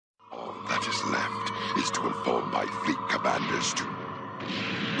is to inform my fleet commanders to...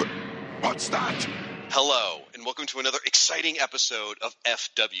 What's that? Hello, and welcome to another exciting episode of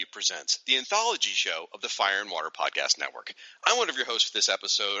FW Presents, the anthology show of the Fire and Water Podcast Network. I'm one of your hosts for this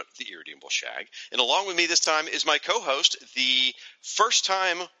episode, the Irredeemable Shag, and along with me this time is my co-host, the first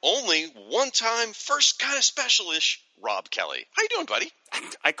time, only one time, first kind of special-ish, Rob Kelly. How you doing, buddy?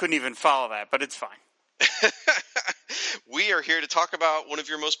 I couldn't even follow that, but it's fine. We are here to talk about one of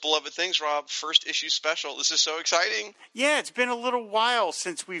your most beloved things, Rob, first issue special. This is so exciting. Yeah, it's been a little while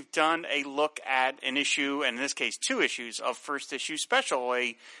since we've done a look at an issue, and in this case, 2 issues of first issue special,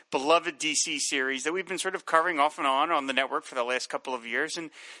 a beloved DC series that we've been sort of covering off and on the network for the last couple of years.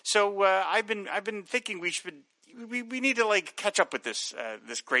 And so I've been thinking we need to catch up with this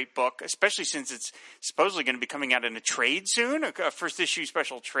great book, especially since it's supposedly going to be coming out in a trade soon, a first issue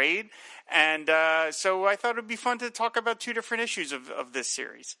special trade. And so I thought it would be fun to talk about 2 different issues of this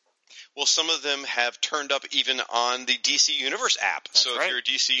series. Well, some of them have turned up even on the DC Universe app. That's so right. If you're a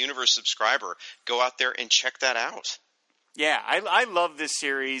DC Universe subscriber, go out there and check that out. Yeah, I love this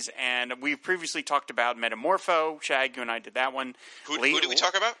series, and we've previously talked about Metamorpho. Shag, you and I did that one. Who did we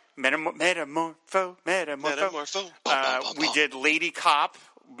talk about? Metamorpho. We did Lady Cop,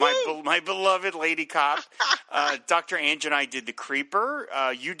 my beloved Lady Cop. Dr. Ange and I did The Creeper.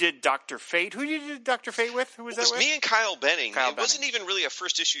 You did Dr. Fate. Who did you do Dr. Fate with? Who was that with? It was me and Kyle Benning. Kyle It wasn't even really a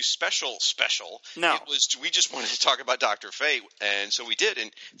first issue special. No. It was, we just wanted to talk about Dr. Fate, and so we did.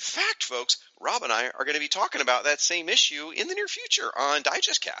 In fact, folks, Rob and I are going to be talking about that same issue in the near future on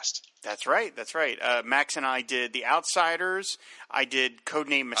Digest Cast. That's right. Max and I did The Outsiders. I did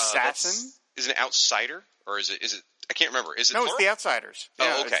Codename Assassin. Is it an Outsider, or is it? I can't remember. Is it? No, plural? it's The Outsiders.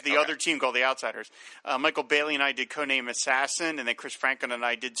 Yeah, oh, okay. It's the other team called The Outsiders. Michael Bailey and I did Codename Assassin, and then Chris Franklin and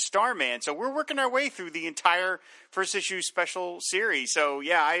I did Starman. So we're working our way through the entire first issue special series. So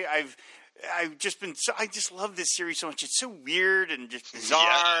yeah, I just love this series so much. It's so weird and just bizarre.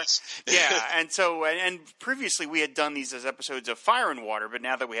 Yes. Yeah, and previously we had done these as episodes of Fire and Water, but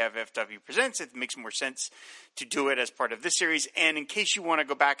now that we have FW Presents, it makes more sense to do it as part of this series. And in case you want to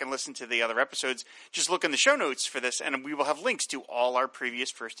go back and listen to the other episodes, just look in the show notes for this, and we will have links to all our previous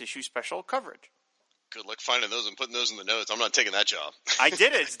first issue special coverage. Good luck finding those and putting those in the notes. I'm not taking that job. I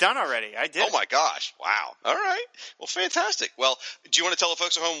did it. It's done already. I did. Oh, my gosh. Wow. All right. Well, fantastic. Well, do you want to tell the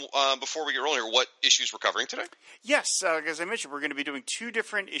folks at home, before we get rolling here, what issues we're covering today? Yes. As I mentioned, we're going to be doing 2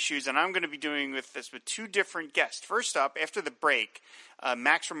 different issues, and I'm going to be doing this with 2 different guests. First up, after the break,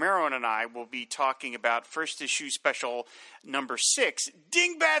 Max Romero and I will be talking about first issue special number 6,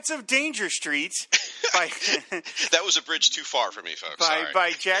 Dingbats of Danger Street. That was a bridge too far for me, folks.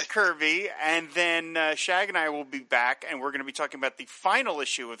 By Jack Kirby. And then Shag and I will be back, and we're going to be talking about the final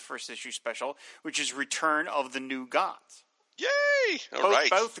issue of the first issue special, which is Return of the New Gods. Yay! All right.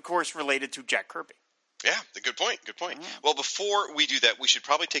 Both, of course, related to Jack Kirby. Yeah, good point. Yeah. Well, before we do that, we should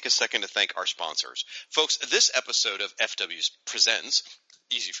probably take a second to thank our sponsors. Folks, this episode of FW Presents,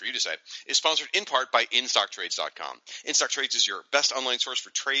 easy for you to say, is sponsored in part by InStockTrades.com. InStockTrades is your best online source for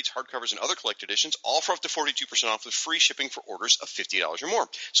trades, hardcovers, and other collected editions, all for up to 42% off with free shipping for orders of $50 or more.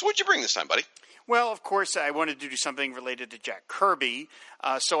 So what'd you bring this time, buddy? Well, of course, I wanted to do something related to Jack Kirby,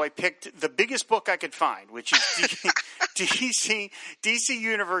 so I picked the biggest book I could find, which is DC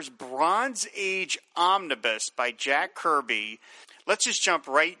Universe Bronze Age Omnibus by Jack Kirby. Let's just jump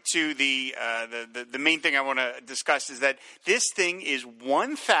right to the main thing I want to discuss is that this thing is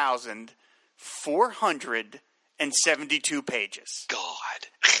 1,472 pages. God.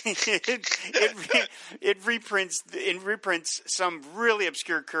 it reprints some really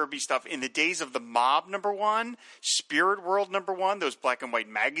obscure Kirby stuff in the days of the Mob #1, Spirit World #1, those black and white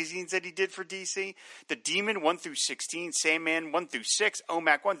magazines that he did for DC, The Demon 1 through 16, Sandman 1 through 6,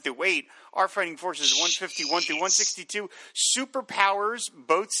 OMAC 1 through 8, Our Fighting Forces 151 through 162, Superpowers,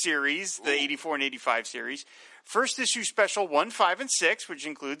 both series, the 84 and 85 series, First issue special 1, 5, and 6, which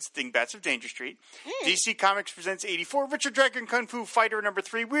includes Dingbats of Danger Street. DC Comics presents 84, Richard Dragon Kung Fu Fighter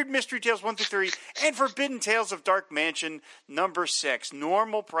 #3, Weird Mystery Tales 1 through 3, and Forbidden Tales of Dark Mansion #6.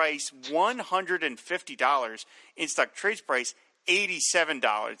 Normal price $150. In stock trades price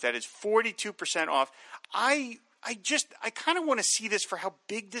 $87. That is 42% off. I kind of want to see this for how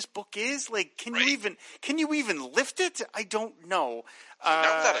big this book is. Like, can you even lift it? I don't know.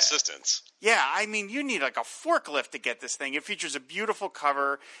 Not without assistance. Yeah, I mean, you need like a forklift to get this thing. It features a beautiful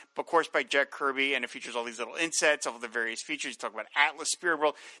cover, of course, by Jack Kirby, and it features all these little insets, all the various features. You talk about Atlas, Spirit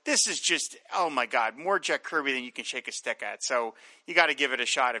World. This is just, oh my God, more Jack Kirby than you can shake a stick at. So you got to give it a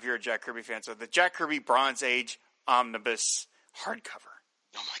shot if you're a Jack Kirby fan. So the Jack Kirby Bronze Age Omnibus hardcover.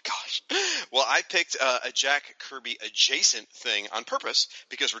 Oh my gosh. Well, I picked a Jack Kirby adjacent thing on purpose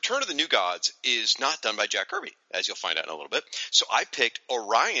because Return of the New Gods is not done by Jack Kirby, as you'll find out in a little bit. So I picked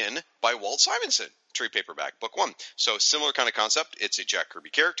Orion by Walt Simonson, trade paperback, book 1. So similar kind of concept. It's a Jack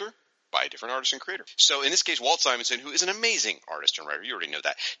Kirby character by a different artist and creator. So in this case, Walt Simonson, who is an amazing artist and writer, you already know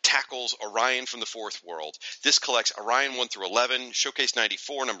that, tackles Orion from the Fourth World. This collects Orion 1 through 11, Showcase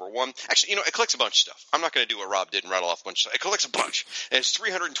 94, number 1. Actually, it collects a bunch of stuff. I'm not going to do what Rob did and rattle off a bunch of stuff. It collects a bunch, and it's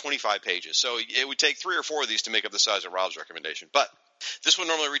 325 pages. So it would take 3 or 4 of these to make up the size of Rob's recommendation. But this one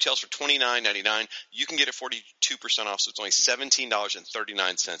normally retails for $29.99. You can get it 42% off, so it's only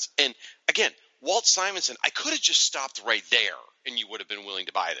 $17.39. And again, Walt Simonson, I could have just stopped right there and you would have been willing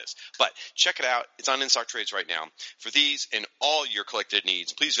to buy this. But check it out. It's on In-Stock Trades right now. For these and all your collected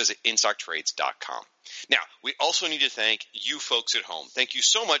needs, please visit InStockTrades.com. Now, we also need to thank you folks at home. Thank you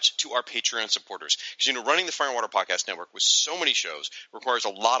so much to our Patreon supporters. Because, running the Fire and Water Podcast Network with so many shows requires a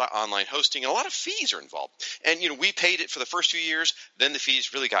lot of online hosting and a lot of fees are involved. And, we paid it for the first few years. Then the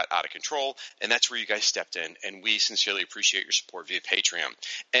fees really got out of control. And that's where you guys stepped in. And we sincerely appreciate your support via Patreon.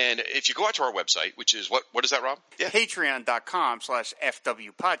 And if you go out to our website, which is what is that, Rob? Yeah. Patreon.com/FW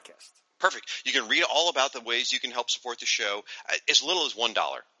podcast. Perfect. You can read all about the ways you can help support the show. As little as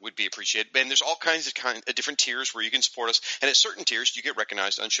 $1 would be appreciated. And there's all kinds of different tiers where you can support us. And at certain tiers, you get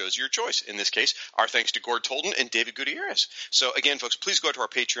recognized on shows of your choice. In this case, our thanks to Gord Tolden and David Gutierrez. So again, folks, please go to our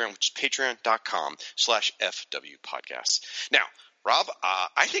Patreon, which is patreon.com/FW podcasts. Now, Rob,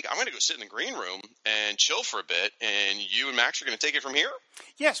 I think I'm going to go sit in the green room and chill for a bit, and you and Max are going to take it from here?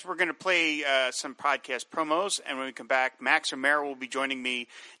 Yes, we're going to play some podcast promos, and when we come back, Max O'Mara will be joining me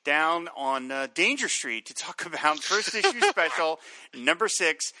down on Danger Street to talk about first issue special number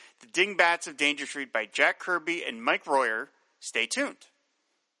 6, The Dingbats of Danger Street by Jack Kirby and Mike Royer. Stay tuned.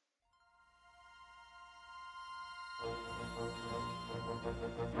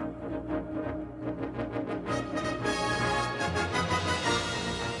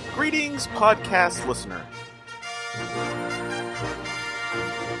 Greetings, podcast listener.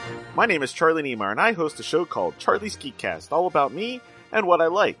 My name is Charlie Niemeyer, and I host a show called Charlie's Geekcast, all about me and what I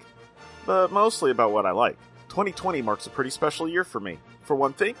like. But mostly about what I like. 2020 marks a pretty special year for me. For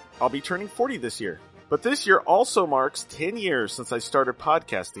one thing, I'll be turning 40 this year. But this year also marks 10 years since I started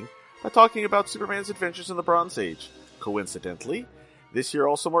podcasting by talking about Superman's adventures in the Bronze Age. Coincidentally, this year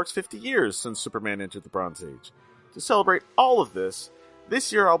also marks 50 years since Superman entered the Bronze Age. To celebrate all of this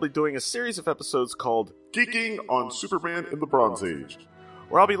year I'll be doing a series of episodes called Geeking on Superman in the Bronze Age,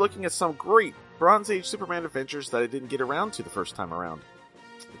 where I'll be looking at some great Bronze Age Superman adventures that I didn't get around to the first time around.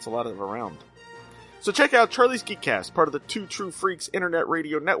 It's a lot of around. So check out Charlie's Geekcast, part of the Two True Freaks Internet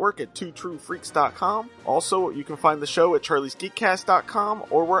Radio Network at twotruefreaks.com. Also, you can find the show at charliesgeekcast.com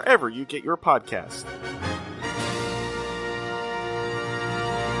or wherever you get your podcast.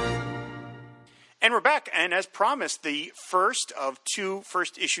 And we're back, and as promised, the first of 2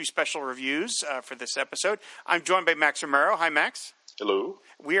 first issue special reviews for this episode. I'm joined by Max Romero. Hi, Max. Hello.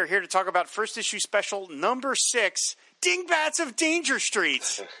 We are here to talk about first issue special number 6, Dingbats of Danger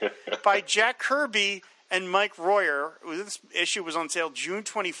Street, by Jack Kirby and Mike Royer. This issue was on sale June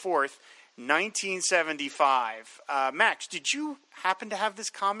 24th, 1975. Max, did you happen to have this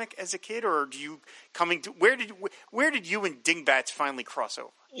comic as a kid, or where did you and Dingbats finally cross over?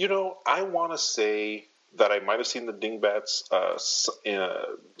 I want to say that I might have seen the Dingbats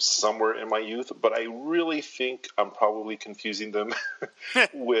somewhere in my youth, but I really think I'm probably confusing them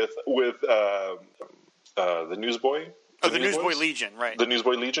with the Newsboy. The Newsboy Legion, right? The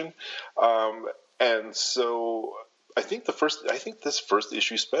Newsboy Legion, and so I think this first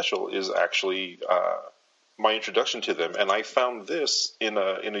issue special is actually my introduction to them, and I found this in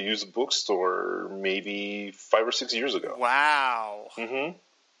a used bookstore maybe 5 or 6 years ago. Wow. Mm-hmm.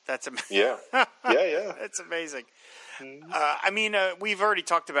 That's amazing. Yeah. That's amazing. We've already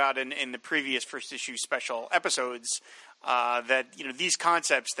talked about in the previous first issue special episodes that these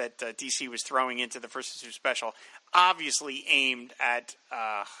concepts that DC was throwing into the first issue special obviously aimed at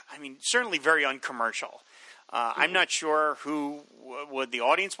certainly very uncommercial. I'm not sure what the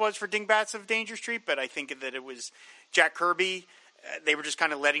audience was for Dingbats of Danger Street, but I think that it was Jack Kirby. They were just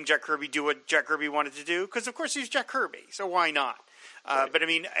kind of letting Jack Kirby do what Jack Kirby wanted to do because, of course, he's Jack Kirby, so why not? Right. But,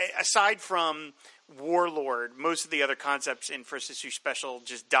 aside from Warlord, most of the other concepts in first issue special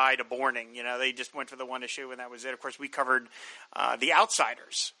just died a borning. They just went for the one issue, and that was it. Of course, we covered The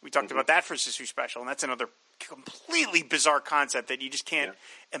Outsiders. We talked about that first issue special, and that's another completely bizarre concept that you just can't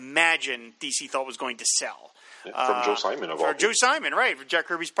imagine DC thought was going to sell. From Joe Simon of all people. Joe Simon, right? For Jack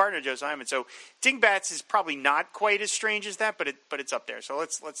Kirby's partner, Joe Simon. So Dingbats is probably not quite as strange as that, but it's up there. So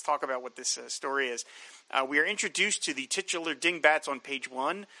let's talk about what this story is. We are introduced to the titular dingbats on page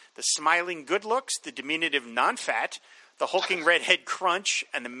 1, the smiling good looks, the diminutive non-fat, the hulking redhead Crunch,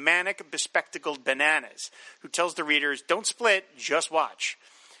 and the manic bespectacled Bananas, who tells the readers, don't split, just watch.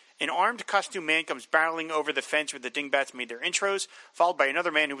 An armed costume man comes barreling over the fence where the dingbats made their intros, followed by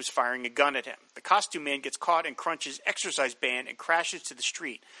another man who was firing a gun at him. The costume man gets caught in Crunch's exercise band and crashes to the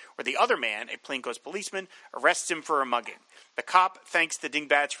street, where the other man, a plainclothes policeman, arrests him for a mugging. The cop thanks the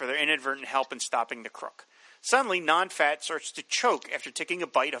dingbats for their inadvertent help in stopping the crook. Suddenly, Non-Fat starts to choke after taking a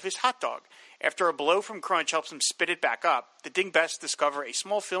bite of his hot dog. After a blow from Crunch helps him spit it back up, the dingbats discover a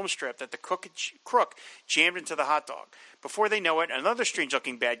small film strip that the crook jammed into the hot dog. Before they know it, another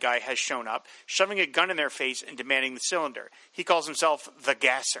strange-looking bad guy has shown up, shoving a gun in their face and demanding the cylinder. He calls himself the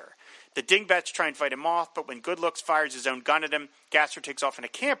Gasser. The dingbats try and fight him off, but when Good Looks fires his own gun at him, Gasser takes off in a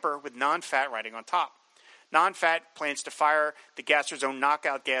camper with Non-Fat riding on top. Non-Fat plans to fire the Gasser's own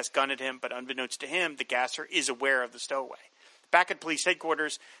knockout gas gun at him, but unbeknownst to him, the Gasser is aware of the stowaway. Back at police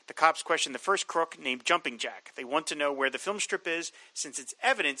headquarters, the cops question the first crook named Jumping Jack. They want to know where the film strip is, since it's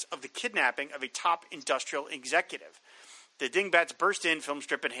evidence of the kidnapping of a top industrial executive. The dingbats burst in, film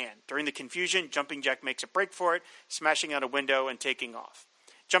strip in hand. During the confusion, Jumping Jack makes a break for it, smashing out a window and taking off.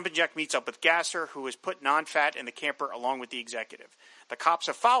 Jumping Jack meets up with Gasser, who has put Non-Fat in the camper along with the executive. The cops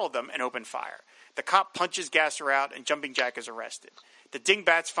have followed them and open fire. The cop punches Gasser out, and Jumping Jack is arrested. The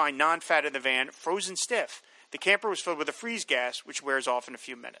dingbats find Non-Fat in the van, frozen stiff. The camper was filled with a freeze gas, which wears off in a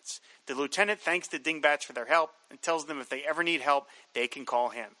few minutes. The lieutenant thanks the dingbats for their help and tells them if they ever need help, they can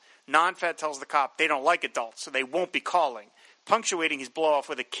call him. Non-Fat tells the cop they don't like adults, so they won't be calling, punctuating his blow-off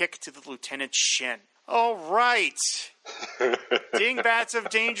with a kick to the lieutenant's shin. All right. Dingbats of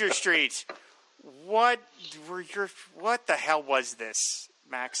Danger Street. What the hell was this,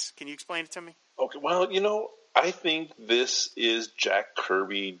 Max? Can you explain it to me? Okay, well, I think this is Jack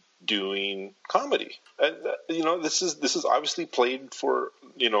Kirby doing comedy. And this is obviously played for,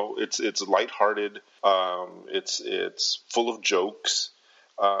 it's lighthearted. It's full of jokes.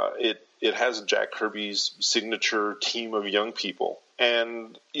 It has Jack Kirby's signature team of young people.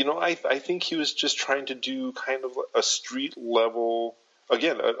 And, I think he was just trying to do kind of a street level,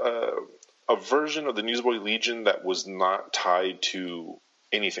 again, a version of the Newsboy Legion that was not tied to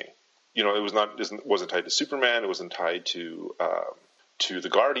anything. It wasn't tied to Superman. It wasn't tied to the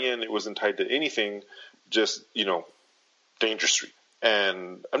Guardian. It wasn't tied to anything. Just Danger Street.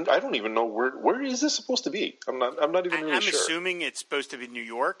 And I don't even know where is this supposed to be. I'm not even really sure. I'm assuming it's supposed to be New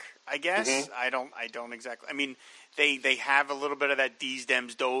York. I guess I don't exactly. I mean, they have a little bit of that D's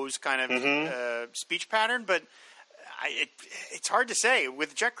Dems Does kind of speech pattern, but it's hard to say.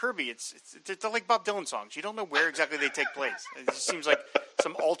 With Jack Kirby, they're like Bob Dylan songs. You don't know where exactly they take place. It just seems like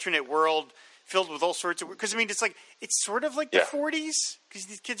some alternate world filled with all sorts of... Because, it's sort of like the 40s, because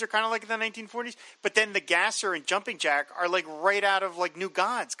these kids are kind of like the 1940s. But then the Gasser and Jumping Jack are like right out of like New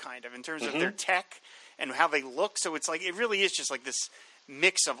Gods, kind of, in terms of their tech and how they look. So it's like, it really is just like this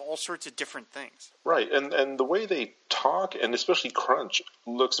mix of all sorts of different things. Right, and the way they talk, and especially Crunch,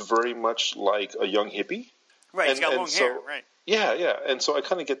 looks very much like a young hippie. Right, he's got long hair, right. Yeah, and so I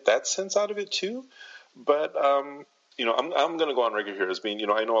kind of get that sense out of it too. But, I'm going to go on record here as being,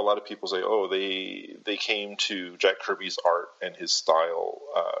 I know a lot of people say, they came to Jack Kirby's art and his style,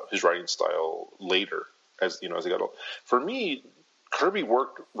 his writing style later as they got old. For me, Kirby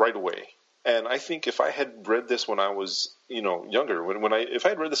worked right away. And I think if I had read this when I was, younger, if I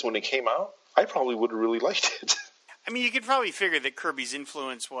had read this when it came out, I probably would have really liked it. You could probably figure that Kirby's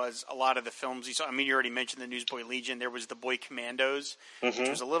influence was a lot of the films he saw. You already mentioned the Newsboy Legion. There was the Boy Commandos, which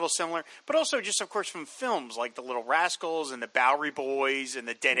was a little similar. But also just, of course, from films like The Little Rascals and the Bowery Boys and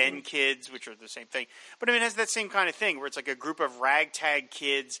the Dead End Kids, which are the same thing. But, it has that same kind of thing where it's like a group of ragtag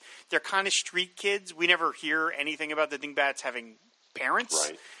kids. They're kind of street kids. We never hear anything about the dingbats having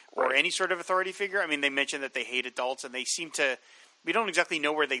parents or any sort of authority figure. They mention that they hate adults, and they seem to... We don't exactly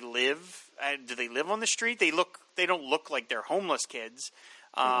know where they live. Do they live on the street? They don't look like they're homeless kids.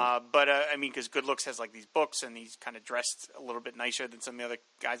 But because Good Looks has like these books, and he's kind of dressed a little bit nicer than some of the other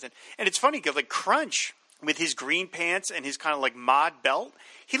guys. And it's funny because like Crunch with his green pants and his kind of like mod belt,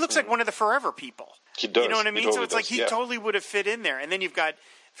 he looks like one of the Forever People. He does. You know what I mean? Totally so it's like he totally would have fit in there. And then you've got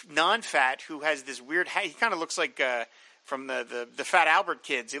Non-Fat, who has this weird hat. He kind of looks like from the Fat Albert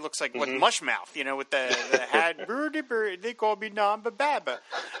kids. He looks like Mushmouth, with the hat. Birdie, birdie, they call me Namba Baba.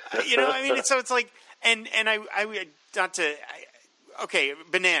 So it's like, and I not to, okay,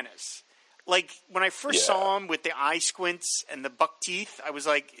 Bananas. Like when I first saw him with the eye squints and the buck teeth, I was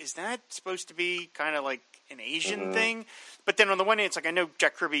like, is that supposed to be kind of like an Asian thing? But then on the one hand, it's like I know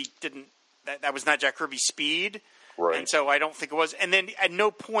Jack Kirby didn't. That was not Jack Kirby's speed, right? And so I don't think it was. And then at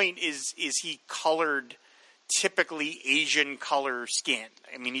no point is he colored typically Asian color skin.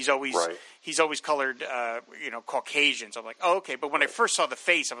 I mean, he's always colored, Caucasian. So I'm like, oh, okay. But when I first saw the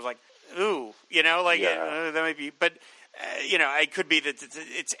face, I was like, ooh, that might be. But it could be that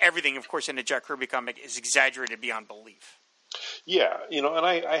it's everything. Of course, in a Jack Kirby comic is exaggerated beyond belief. Yeah, and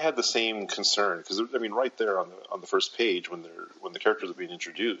I had the same concern because I mean, right there on the first page when the characters are being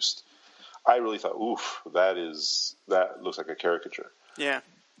introduced, I really thought, oof, that looks like a caricature. Yeah.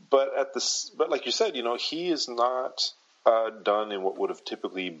 But like you said, he is not done in what would have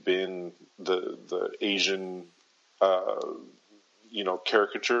typically been the Asian,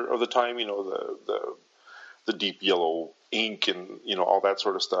 caricature of the time. The deep yellow ink and all that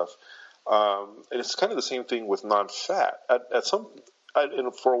sort of stuff. And it's kind of the same thing with non-fat.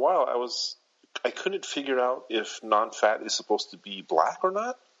 For a while, I couldn't figure out if non-fat is supposed to be black or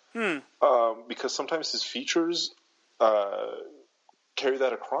not. Because sometimes his features carry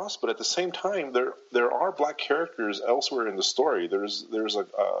that across, but at the same time, there are black characters elsewhere in the story. There's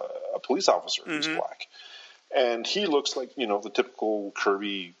a police officer who's black, and he looks like the typical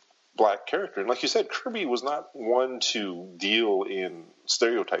Kirby black character. And like you said, Kirby was not one to deal in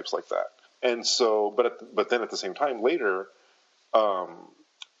stereotypes like that. And so, but then at the same time, later,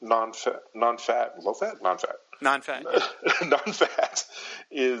 non-fat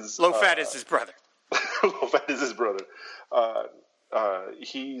is low fat is his brother. Low fat is his brother.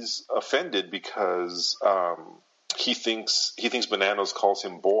 He's offended because he thinks Bananas calls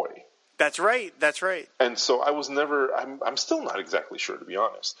him boy. That's right. And so I'm still not exactly sure, to be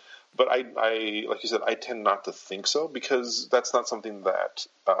honest. But I like you said, I tend not to think so because that's not something that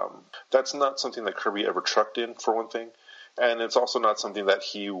Kirby ever trucked in, for one thing, and it's also not something that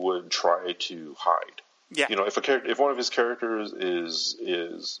he would try to hide. Yeah. If one of his characters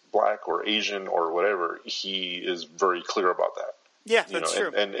is black or Asian or whatever, he is very clear about that. Yeah, that's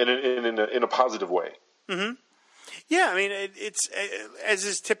true, and in a positive way. Mm-hmm. Yeah, I mean, it's as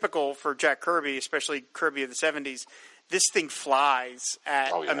is typical for Jack Kirby, especially Kirby of the 70s. This thing flies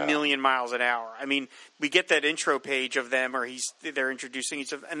at a million miles an hour. I mean, we get that intro page of them, or they're introducing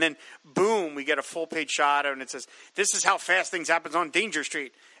each other, and then boom, we get a full page shot, and it says, "This is how fast things happen on Danger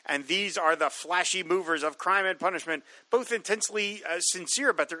Street." And these are the flashy movers of crime and punishment, both intensely sincere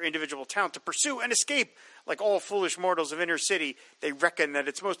about their individual talent to pursue and escape. Like all foolish mortals of inner city, they reckon that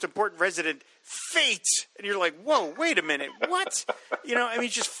its most important resident, fate. And you're like, whoa, wait a minute, what?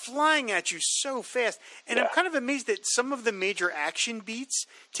 Just flying at you so fast. And I'm kind of amazed that some of the major action beats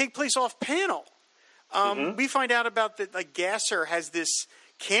take place off panel. We find out about that, like Gasser has this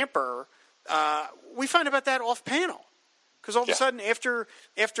camper. We find about that off panel. Because all of a sudden, after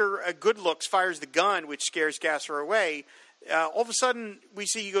Good Looks fires the gun, which scares Gasser away, all of a sudden we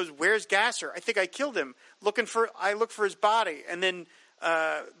see he goes, "Where's Gasser? I think I killed him." I look for his body, and then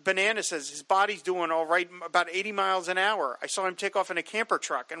Banana says his body's doing all right, about 80 miles an hour. I saw him take off in a camper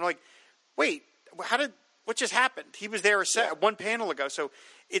truck, and I'm like, "Wait, what just happened?" He was there one panel ago. So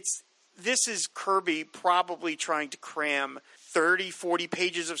this is Kirby probably trying to cram 30, 40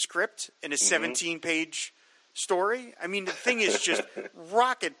 pages of script in a 17-page story. I mean, the thing is just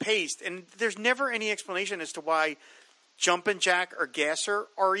rocket paced, and there's never any explanation as to why Jumpin' Jack or Gasser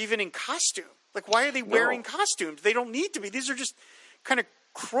are even in costume. Like, why are they wearing costumes? They don't need to be. These are just kind of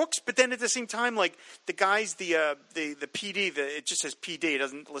crooks. But then at the same time, like the guys, the PD, it just says PD. It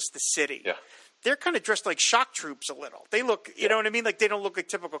doesn't list the city. Yeah. They're kind of dressed like shock troops a little. They look, you know what I mean? Like they don't look like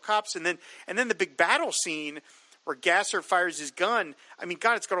typical cops. And then the big battle scene where Gasser fires his gun. I mean,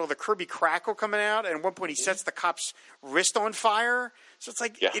 God, it's got all the Kirby crackle coming out. And at one point he sets the cop's wrist on fire. So it's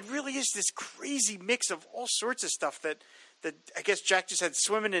like, it really is this crazy mix of all sorts of stuff that I guess Jack just had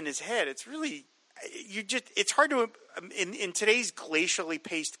swimming in his head. It's really, it's hard to, in today's glacially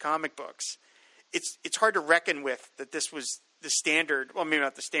paced comic books, it's hard to reckon with that this was the standard. Well, maybe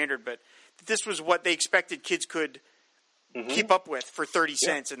not the standard, but this was what they expected kids could keep up with for 30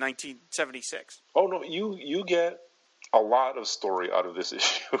 cents in 1976. Oh no, you get a lot of story out of this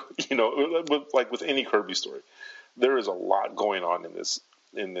issue. With any Kirby story, there is a lot going on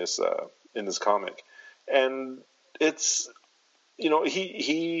in this comic, and it's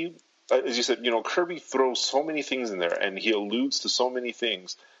he as you said, Kirby throws so many things in there, and he alludes to so many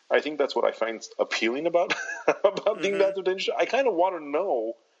things. I think that's what I find appealing about Ding Dong Adventure. I kind of want to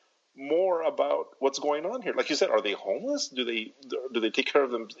know more about what's going on here. Like you said, are they homeless? Do they take care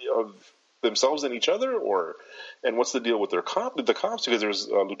of themselves and each other, and what's the deal with the cops? Because there's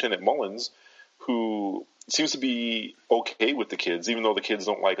Lieutenant Mullins, who seems to be okay with the kids, even though the kids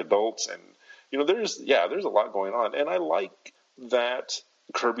don't like adults, and there's a lot going on, and I like that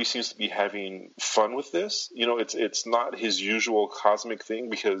Kirby seems to be having fun with this. It's not his usual cosmic thing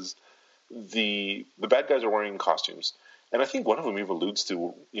because the bad guys are wearing costumes. And I think one of them even alludes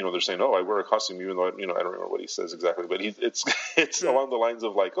to, they're saying, "Oh, I wear a costume," even though I don't remember what he says exactly, but it's along the lines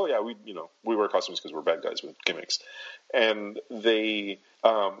of like, "Oh yeah, we wear costumes because we're bad guys with gimmicks," and they,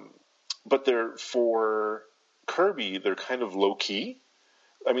 but they're for Kirby, they're kind of low key.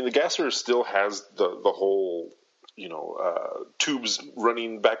 I mean, the Gasser still has the whole, tubes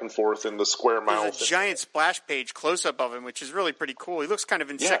running back and forth and the square mouth. There's a giant splash page close up of him, which is really pretty cool. He looks kind of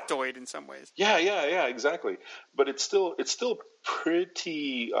insectoid in some ways. Yeah, exactly. But it's still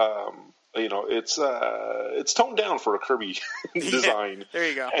pretty. It's toned down for a Kirby design. There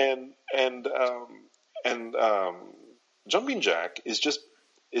you go. And Jumping Jack is just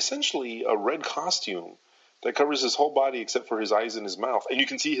essentially a red costume that covers his whole body except for his eyes and his mouth, and you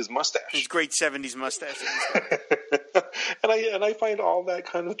can see his mustache. His great 70s mustache. and I find all that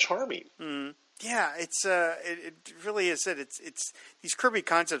kind of charming. Mm. Yeah, it really is. It's these Kirby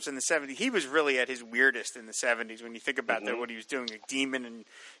concepts in the 70s. He was really at his weirdest in the 70s when you think about what he was doing, like Demon and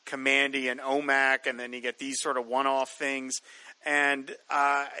Commandy and OMAC, and then you get these sort of one-off things. And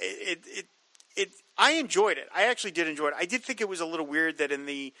I enjoyed it. I actually did enjoy it. I did think it was a little weird that in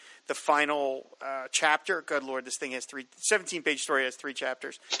the final chapter, good Lord, this thing has 17-page story has 3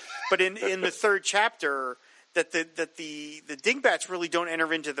 chapters. But in the 3rd chapter, that the Dingbats really don't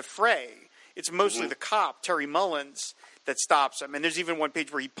enter into the fray. It's mostly the cop, Terry Mullins, that stops him. And there's even one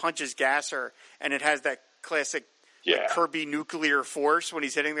page where he punches Gasser, and it has that classic Kirby nuclear force when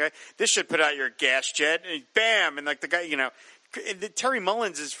he's hitting the guy. This should put out your gas jet, and bam! And like the guy, Terry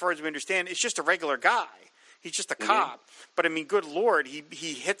Mullins, as far as we understand, is just a regular guy. He's just a cop. But, I mean, good Lord, he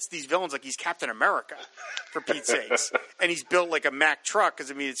hits these villains like he's Captain America, for Pete's sakes. And he's built like a Mack truck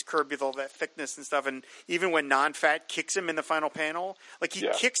because, I mean, it's Kirby with all that thickness and stuff. And even when Non-Fat kicks him in the final panel, like he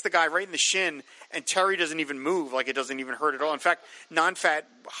kicks the guy right in the shin, and Terry doesn't even move, like it doesn't even hurt at all. In fact, Non-Fat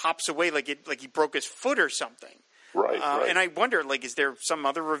hops away like he broke his foot or something. Right. And I wonder, like, is there some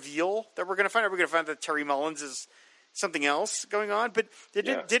other reveal that we're going to find? Are we going to find that Terry Mullins is something else going on? But did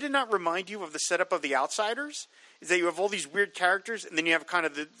it not remind you of the setup of The Outsiders? Is that you have all these weird characters, and then you have kind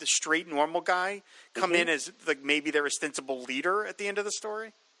of the straight, normal guy come in as like maybe their ostensible leader at the end of the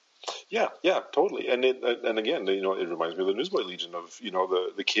story? Yeah, totally. And again, it reminds me of the Newsboy Legion of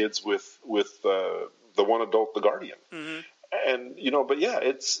the kids with the one adult, the Guardian, and but yeah,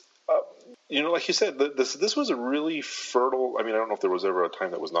 it's. Like you said, this was a really fertile. I mean, I don't know if there was ever a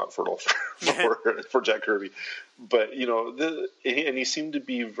time that was not fertile for Jack Kirby, but and he seemed to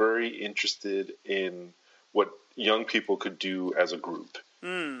be very interested in what young people could do as a group,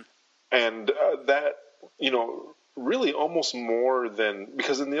 and that really almost more than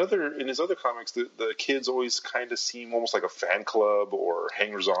because in his other comics, the kids always kind of seem almost like a fan club or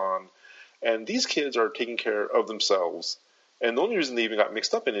hangers on, and these kids are taking care of themselves. And the only reason they even got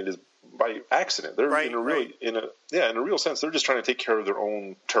mixed up in it is by accident. They're in a real sense, they're just trying to take care of their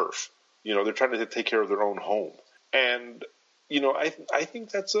own turf. They're trying to take care of their own home. And I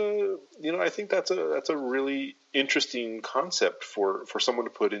think that's a really interesting concept for someone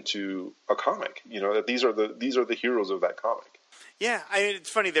to put into a comic. That these are the heroes of that comic. Yeah, I mean, it's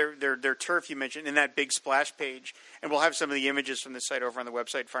funny, their turf you mentioned in that big splash page, and we'll have some of the images from the site over on the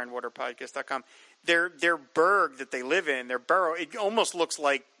website, fireandwaterpodcast.com. Their burg that they live in, their burrow, it almost looks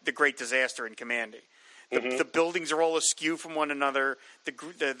like the Great Disaster in Commandy. The buildings are all askew from one another.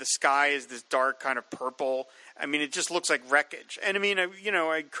 The sky is this dark kind of purple. I mean, it just looks like wreckage. And I mean,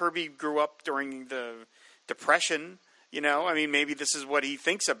 Kirby grew up during the Depression. I mean, maybe this is what he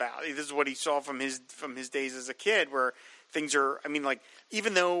thinks about. This is what he saw from his days as a kid, where things are. I mean, like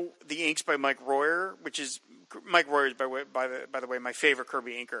even though the ink's by Mike Royer, which is Mike Royer is by the way my favorite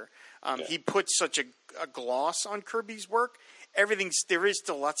Kirby inker. He puts such a gloss on Kirby's work. There is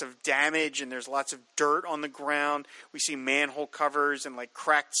still lots of damage, and there's lots of dirt on the ground. We see manhole covers and like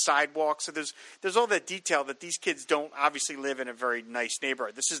cracked sidewalks. So there's all that detail that these kids don't obviously live in a very nice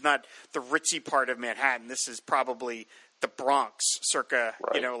neighborhood. This is not the ritzy part of Manhattan. This is probably the Bronx, circa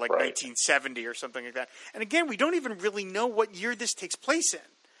 1970 or something like that. And again, we don't even really know what year this takes place in.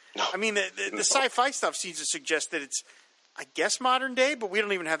 No. I mean, the sci-fi stuff seems to suggest that it's, I guess, modern day, but we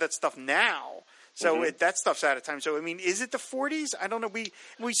don't even have that stuff now. So that stuff's out of time. So, I mean, is it the 40s? I don't know.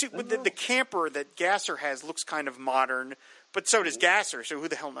 We see the camper that Gasser has looks kind of modern, but so does Gasser, so who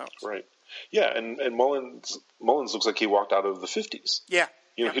the hell knows? Right. Yeah, and Mullins looks like he walked out of the 50s. Yeah.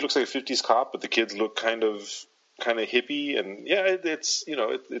 He looks like a 50s cop, but the kids look kind of hippie, and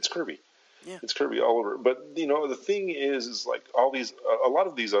it's Kirby. Yeah. It's Kirby all over. But the thing is like a lot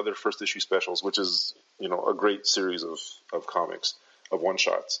of these other first issue specials, which is a great series of comics, of one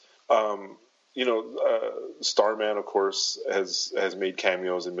shots. Starman, of course, has made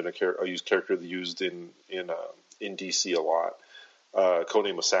cameos and been a used character used in DC a lot.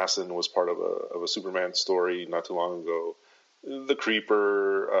 Codename Assassin was part of a Superman story not too long ago. The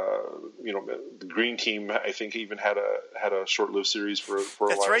Creeper, the Green Team, I think even had a short-lived series for a while.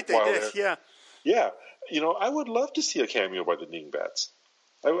 That's right, they did. There. Yeah. I would love to see a cameo by the Dingbats.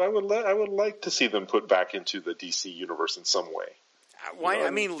 I would like to see them put back into the DC universe in some way. Why? I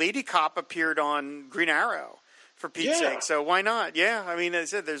mean, Lady Cop appeared on Green Arrow, for Pete's sake. So why not? Yeah. I mean,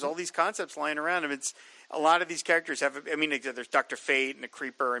 as I said, there's all these concepts lying around. I mean, a lot of these characters have. I mean, there's Dr. Fate and the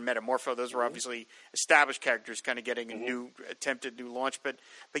Creeper and Metamorpho. Those were obviously established characters, kind of getting a new launch. But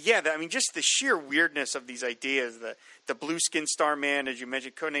yeah, I mean, just the sheer weirdness of these ideas. The blue skin Starman, as you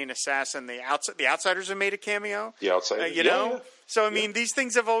mentioned, Codename Assassin. The Outsiders have made a cameo. The Outsiders, Yeah. So, I mean, these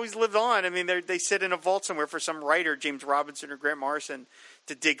things have always lived on. I mean, they sit in a vault somewhere for some writer, James Robinson or Grant Morrison,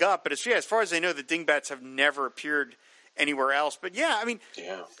 to dig up. But as far as I know, the Dingbats have never appeared anywhere else. But, yeah, I mean,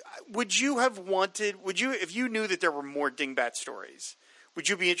 would you, if you knew that there were more Dingbat stories, would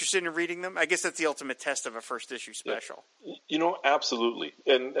you be interested in reading them? I guess that's the ultimate test of a first issue special. Absolutely.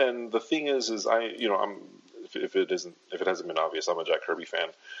 And the thing is I'm, if it hasn't been obvious, I'm a Jack Kirby fan.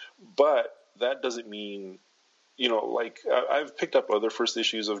 But that doesn't mean... I've picked up other first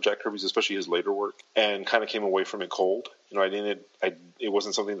issues of Jack Kirby's, especially his later work, and kind of came away from it cold. It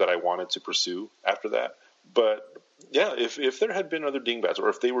wasn't something that I wanted to pursue after that. But yeah, if there had been other Dingbats, or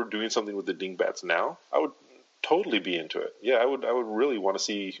if they were doing something with the Dingbats now, I would totally be into it. Yeah, I would really want to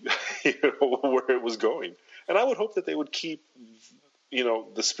see where it was going, and I would hope that they would keep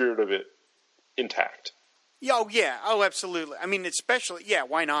the spirit of it intact. Oh, absolutely. I mean, especially,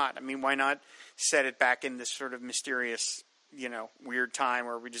 why not? I mean, why not set it back in this sort of mysterious, weird time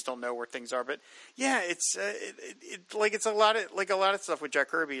where we just don't know where things are? But yeah, it's it's a lot of stuff with Jack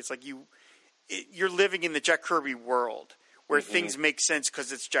Kirby. It's like you're living in the Jack Kirby world where things make sense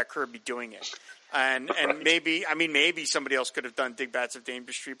because it's Jack Kirby doing it. And maybe somebody else could have done Dingbats of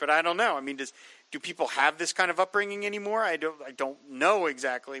Danger Street, but I don't know. I mean, do people have this kind of upbringing anymore? I don't know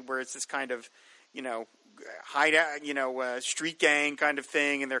exactly, where it's this kind of, street gang kind of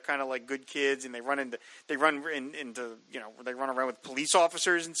thing, and they're kind of like good kids, and they run around with police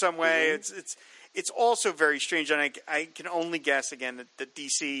officers in some way. It's also very strange, and I can only guess again that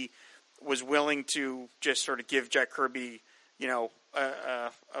DC was willing to just sort of give Jack Kirby,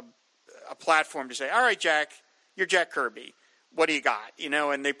 a platform to say, all right, Jack, you're Jack Kirby. What do you got?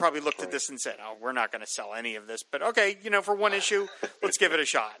 And they probably looked at this and said, oh, we're not going to sell any of this. But okay, for one issue, let's give it a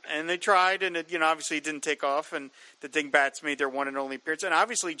shot. And they tried, and it, obviously it didn't take off. And the Dingbats made their one and only appearance. And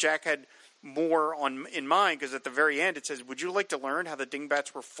obviously Jack had more in mind, because at the very end it says, would you like to learn how the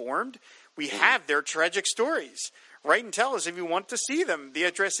Dingbats were formed? We have their tragic stories. Write and tell us if you want to see them. The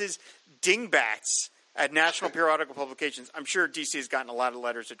address is Dingbats at National Periodical Publications. I'm sure DC has gotten a lot of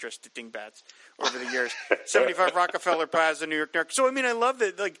letters addressed to Dingbats over the years. 75 Rockefeller Plaza, New York. So, I mean, I love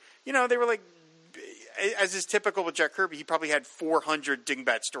that. They were like, as is typical with Jack Kirby, he probably had 400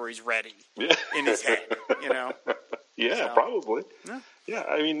 Dingbat stories ready in his head, Yeah, so, probably. Yeah,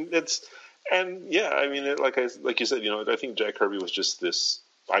 I mean, like you said, I think Jack Kirby was just this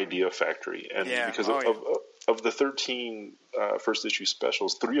idea factory. And because of the 13 first issue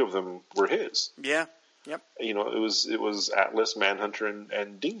specials, 3 of them were his. Yeah. Yep. It was Atlas, Manhunter,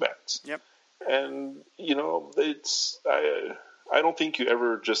 and Dingbats. Yep. And I don't think you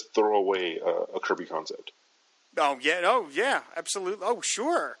ever just throw away a Kirby concept. Oh yeah, absolutely. Oh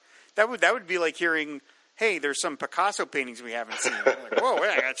sure, that would be like hearing, hey, there's some Picasso paintings we haven't seen. Like, whoa,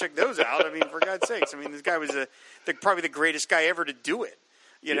 I gotta check those out. I mean, for God's sakes, this guy was probably the greatest guy ever to do it.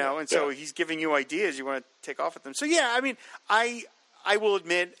 So he's giving you ideas. You want to take off with them. So yeah, I will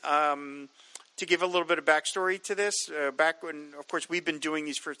admit, to give a little bit of backstory to this, back when, of course, we've been doing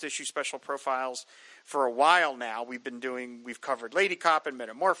these first issue special profiles for a while now. We've covered Lady Cop and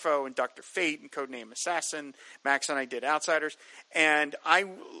Metamorpho and Dr. Fate and Codename Assassin. Max and I did Outsiders. And a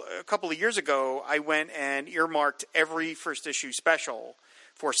couple of years ago, I went and earmarked every first issue special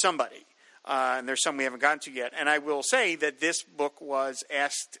for somebody. And there's some we haven't gotten to yet. And I will say that this book was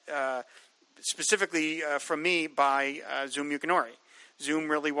asked specifically from me by Zoom Yukinori.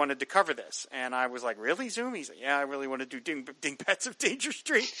 Zoom really wanted to cover this. And I was like, really, Zoom? He's like, yeah, I really want to do Dingbats of Danger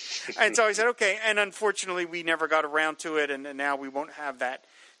Street. And so I said, okay. And unfortunately, we never got around to it, and now we won't have that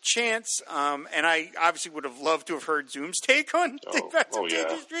chance. And I obviously would have loved to have heard Zoom's take on Dingbats of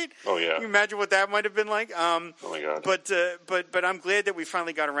Danger Street. Oh, yeah. Can you imagine what that might have been like? Oh, my God. But I'm glad that we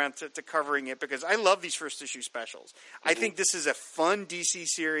finally got around to covering it, because I love these first issue specials. Mm-hmm. I think this is a fun DC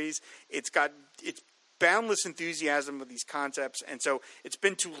series. It's boundless enthusiasm with these concepts, and so it's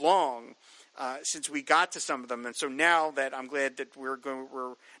been too long since we got to some of them. And so now that I'm glad that we're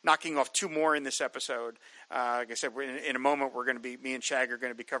knocking off 2 more in this episode. Like I said, in a moment, me and Shag are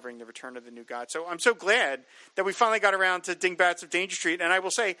going to be covering the Return of the New God. So I'm so glad that we finally got around to Dingbats of Danger Street. And I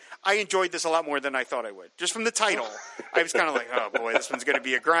will say, I enjoyed this a lot more than I thought I would. Just from the title, I was kind of like, oh boy, this one's going to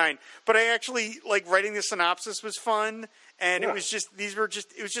be a grind. But I actually, writing the synopsis was fun. And it was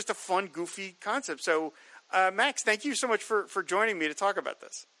just a fun, goofy concept. So, Max, thank you so much for joining me to talk about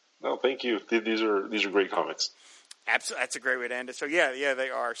this. No, thank you. These are great comics. Absolutely. That's a great way to end it. So, yeah, they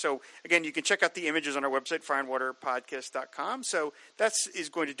are. So, again, you can check out the images on our website, fireandwaterpodcast.com. So, that is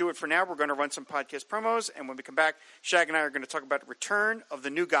going to do it for now. We're going to run some podcast promos, and when we come back, Shag and I are going to talk about Return of the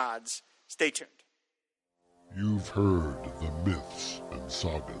New Gods. Stay tuned. You've heard the myths and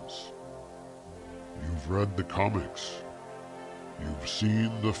sagas. You've read the comics. You've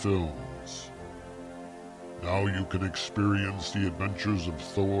seen the films. Now you can experience the adventures of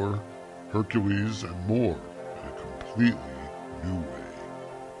Thor, Hercules, and more in a completely new way.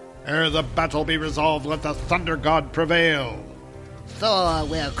 Ere the battle be resolved, let the Thunder God prevail. Thor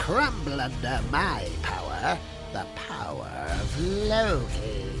will crumble under my power, the power of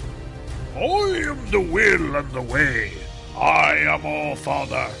Loki. I am the will and the way. I am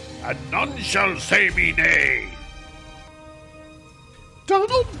All-Father, and none shall say me nay.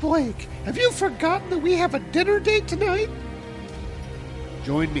 Donald Blake, have you forgotten that we have a dinner date tonight?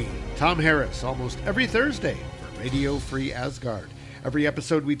 Join me, Tom Harris, almost every Thursday for Radio Free Asgard. Every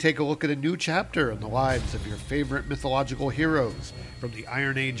episode we take a look at a new chapter in the lives of your favorite mythological heroes, from the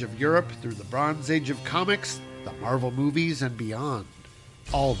Iron Age of Europe through the Bronze Age of comics, the Marvel movies, and beyond.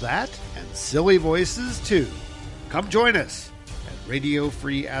 All that and silly voices too. Come join us at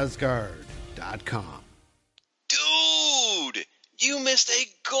RadioFreeAsgard.com. Dude, you missed a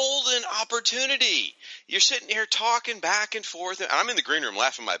golden opportunity. You're sitting here talking back and forth, and I'm in the green room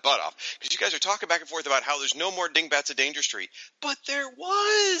laughing my butt off because you guys are talking back and forth about how there's no more Dingbats of Danger Street. But there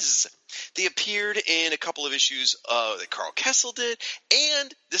was. They appeared in a couple of issues that Carl Kessel did,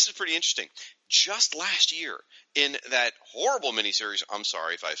 and this is pretty interesting. Just last year, in that horrible miniseries, I'm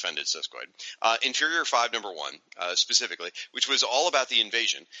sorry if I offended Siskoid, Inferior 5 #1, specifically, which was all about the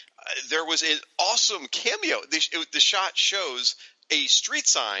invasion, there was an awesome cameo. The shot shows a street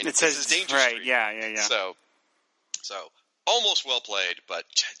sign that says Danger right, Street. Yeah. So almost well played, but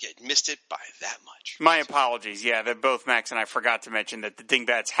you missed it by that much. My apologies. Yeah, that both Max and I forgot to mention that the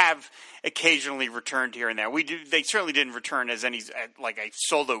Dingbats have occasionally returned here and there. They certainly didn't return as a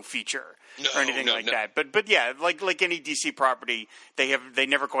solo feature or anything like that. But yeah, like any DC property, they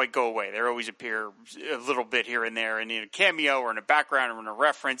never quite go away. They always appear a little bit here and there in a cameo or in a background or in a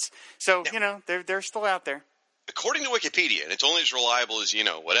reference. So they're still out there. According to Wikipedia, and it's only as reliable as,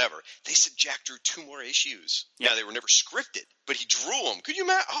 whatever, they said Jack drew 2 more issues. Yeah, they were never scripted, but he drew them. Could you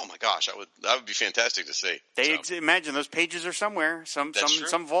imagine? Oh, my gosh, that would be fantastic to see. Imagine those pages are somewhere, some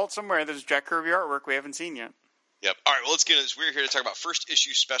vault somewhere. There's Jack Kirby artwork we haven't seen yet. Yep. All right, well, let's get into this. We're here to talk about first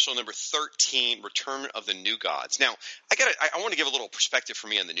issue special number 13, Return of the New Gods. Now, I want to give a little perspective for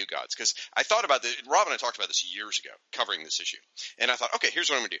me on the New Gods, because I thought about this. Rob and I talked about this years ago, covering this issue. And I thought, okay, here's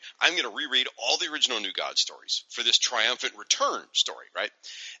what I'm going to do. I'm going to reread all the original New Gods stories for this triumphant return story, right?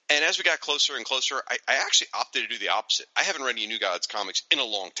 And as we got closer and closer, I actually opted to do the opposite. I haven't read any New Gods comics in a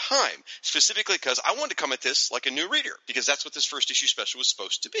long time, specifically because I wanted to come at this like a new reader, because that's what this first issue special was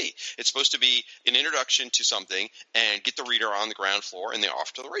supposed to be. It's supposed to be an introduction to something and get the reader on the ground floor, and they're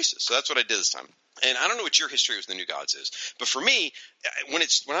off to the races. So that's what I did this time. And I don't know what your history with the New Gods is, but for me, when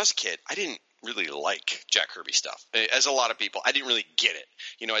I was a kid, I didn't really like Jack Kirby stuff. As a lot of people, I didn't really get it.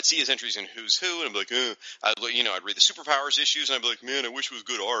 I'd see his entries in Who's Who, and I'd be like, I'd read the Superpowers issues, and I'd be like, man, I wish it was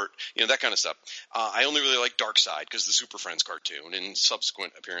good art. That kind of stuff. I only really liked Darkseid because the Super Friends cartoon and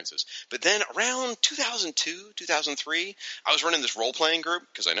subsequent appearances. But then around 2002, 2003, I was running this role-playing group,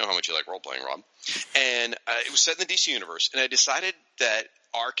 because I know how much you like role-playing, Rob. And it was set in the DC universe, and I decided that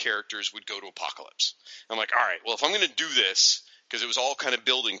our characters would go to Apocalypse. I'm like, all right, well, if I'm going to do this, because it was all kind of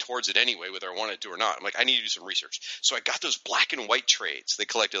building towards it anyway, whether I wanted to or not. I'm like, I need to do some research. So I got those black and white trades. They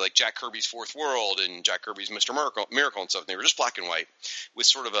collected like Jack Kirby's Fourth World and Jack Kirby's Mr. Miracle and stuff. And they were just black and white with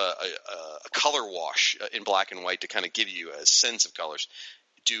sort of a color wash in black and white to kind of give you a sense of colors.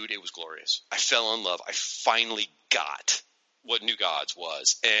 Dude, it was glorious. I fell in love. I finally got what New Gods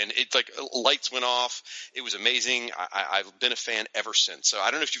was, and it's like lights went off. It was amazing. I've been a fan ever since. So I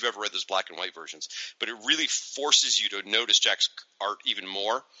don't know if you've ever read those black and white versions, but it really forces you to notice Jack's art even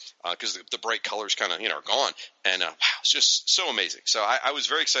more because the bright colors kind of are gone, and wow, it's just so amazing. So I was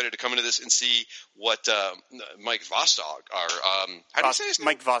very excited to come into this and see what Mike Vostok, or how do you say his name?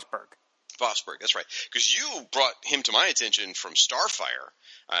 Mike Vosberg. Vosberg, that's right. Because you brought him to my attention from Starfire.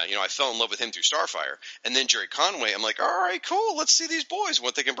 I fell in love with him through Starfire. And then Jerry Conway, I'm like, all right, cool, let's see these boys,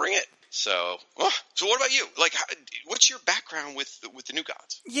 what they can bring it. So what about you? Like, what's your background with the New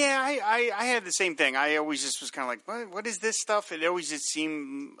Gods? Yeah, I had the same thing. I always just was kind of like, what is this stuff? It always just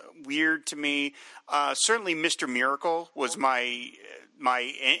seemed weird to me. Certainly Mr. Miracle was my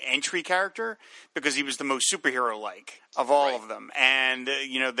entry character because he was the most superhero-like of all of them. And,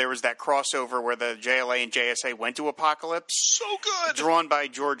 there was that crossover where the JLA and JSA went to Apocalypse. So good! Drawn by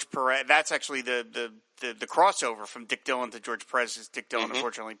George Perez. That's actually the crossover from Dick Dillon to George Perez. Dick Dillon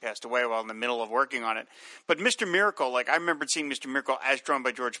unfortunately passed away while in the middle of working on it. But Mr. Miracle, I remember seeing Mr. Miracle as drawn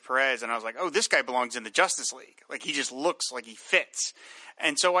by George Perez, and I was like, oh, this guy belongs in the Justice League. Like, he just looks like he fits.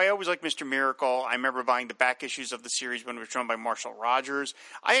 And so I always liked Mr. Miracle. I remember buying the back issues of the series when it was drawn by Marshall Rogers.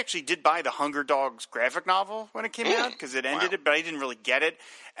 I actually did buy the Hunger Dogs graphic novel when it came out because it ended it, but I didn't really get it.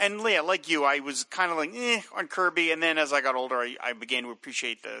 And yeah, like you, I was kind of like, on Kirby. And then as I got older, I began to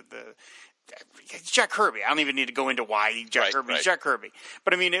appreciate the Jack Kirby. I don't even need to go into why Jack Kirby is Jack Kirby.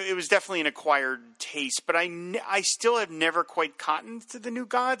 But I mean, it was definitely an acquired taste. But I still have never quite cottoned to the New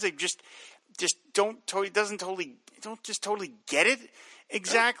Gods. I just don't totally get it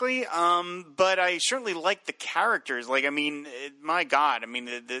exactly. But I certainly like the characters. Like, I mean, my God. I mean,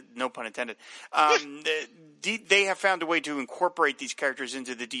 no pun intended. They have found a way to incorporate these characters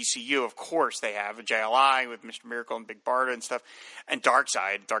into the DCU. Of course, they have a JLI with Mr. Miracle and Big Barda and stuff, and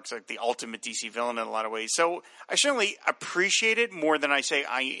Darkseid. Darkseid, the ultimate DC villain in a lot of ways. So I certainly appreciate it more than I say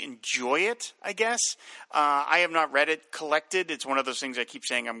I enjoy it, I guess. I have not read it collected. It's one of those things I keep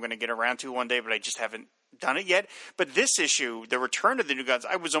saying I'm going to get around to one day, but I just haven't done it yet. But this issue, The Return of the New Gods,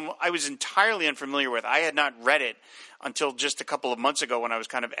 I was entirely unfamiliar with. I had not read it until just a couple of months ago when I was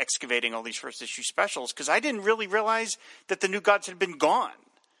kind of excavating all these first issue specials, because I didn't really realize that the New Gods had been gone.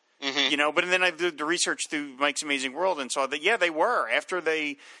 But then I did the research through Mike's Amazing World and saw that, they were. After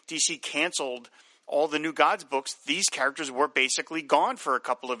DC canceled all the New Gods books, these characters were basically gone for a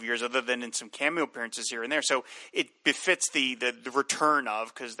couple of years, other than in some cameo appearances here and there. So it befits the return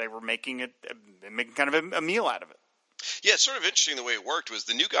of, because they were making kind of a meal out of it. Yeah, it's sort of interesting the way it worked was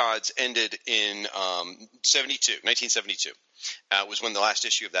the New Gods ended in 1972. Was when the last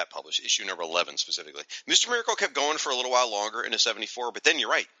issue of that published, issue number 11 specifically. Mr. Miracle kept going for a little while longer into 74, but then you're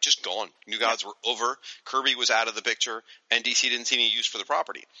right, just gone. New Gods were over, Kirby was out of the picture, and DC didn't see any use for the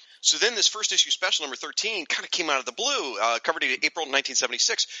property. So then this first issue special, number 13, kind of came out of the blue, covered in April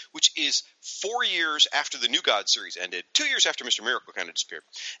 1976, which is 4 years after the New Gods series ended, 2 years after Mr. Miracle kind of disappeared.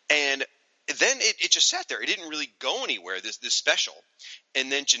 And then it just sat there. It didn't really go anywhere, this special.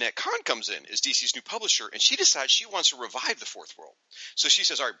 And then Jeanette Kahn comes in as DC's new publisher, and she decides she wants to revive the Fourth World. So she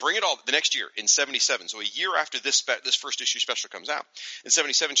says, all right, bring it all the next year in 77. So a year after this first issue special comes out. In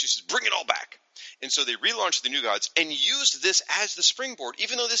 77, she says, bring it all back. And so they relaunched the New Gods and used this as the springboard.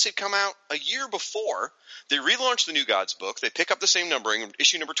 Even though this had come out a year before, they relaunched the New Gods book. They pick up the same numbering,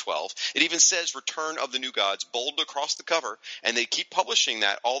 issue number 12. It even says Return of the New Gods, bold across the cover. And they keep publishing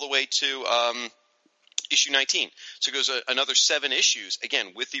that all the way to issue 19. So it goes another 7 issues, again,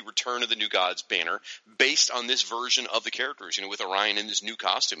 with the Return of the New Gods banner, based on this version of the characters, with Orion in this new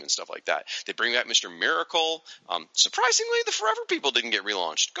costume and stuff like that. They bring back Mr. Miracle. Surprisingly, the Forever People didn't get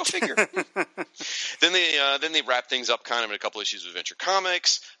relaunched. Go figure. Then they wrap things up kind of in a couple issues of Adventure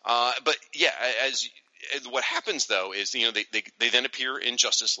Comics. But yeah, what happens though is, they then appear in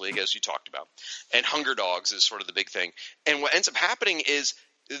Justice League, as you talked about, and Hunger Dogs is sort of the big thing. And what ends up happening is,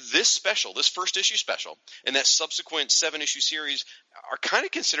 this first issue special, and that subsequent 7-issue series are kind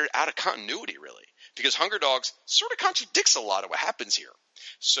of considered out of continuity, really, because Hunger Dogs sort of contradicts a lot of what happens here.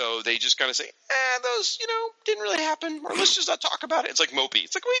 So they just kind of say, those, didn't really happen, or let's just not talk about it. It's like Mopey.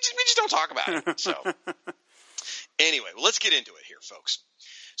 It's like, we just don't talk about it. So anyway, let's get into it here, folks.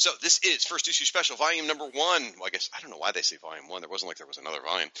 So this is First Issue Special, volume number 1. Well, I guess, I don't know why they say volume 1. There wasn't like there was another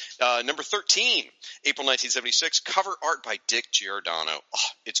volume. Number 13, April 1976, cover art by Dick Giordano. Oh,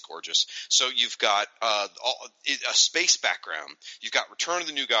 it's gorgeous. So you've got a space background. You've got Return of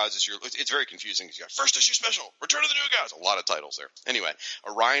the New Gods. It's very confusing. You've got First Issue Special, Return of the New Gods. A lot of titles there. Anyway,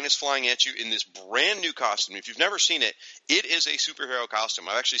 Orion is flying at you in this brand new costume. If you've never seen it, it is a superhero costume.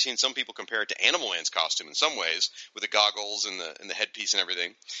 I've actually seen some people compare it to Animal Man's costume in some ways, with the goggles and the headpiece and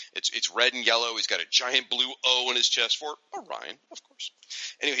everything. It's red and yellow. He's got a giant blue O in his chest for Orion, of course.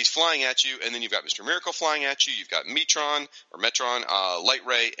 Anyway, he's flying at you, and then you've got Mr. Miracle flying at you. You've got Metron, Light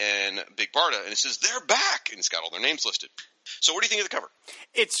Ray, and Big Barda, and it says they're back, and it's got all their names listed. So what do you think of the cover?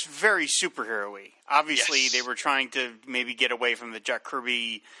 It's very superhero-y. Obviously, yes. They were trying to maybe get away from the Jack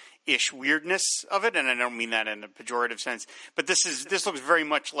Kirby ish weirdness of it, and I don't mean that in a pejorative sense. But this looks very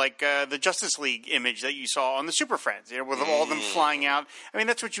much like the Justice League image that you saw on the Super Friends, with all of them flying out. I mean,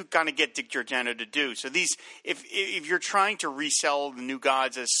 that's what you kind of get Dick Giordano to do. So these, if you're trying to resell the New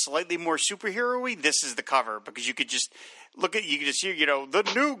Gods as slightly more superhero-y, this is the cover, because you could just you can just hear,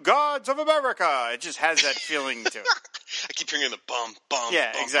 the New Gods of America. It just has that feeling to it. I keep hearing the bum, bum.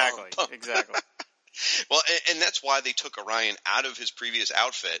 Yeah, bum, exactly, bum, bum. exactly. Well, and that's why they took Orion out of his previous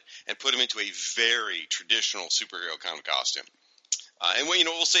outfit and put him into a very traditional superhero kind of costume. And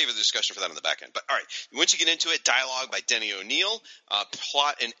we'll save a discussion for that on the back end. But all right, once you get into it, dialogue by Denny O'Neil,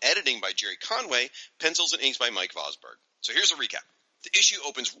 plot and editing by Jerry Conway, pencils and inks by Mike Vosberg. So here's a recap. The issue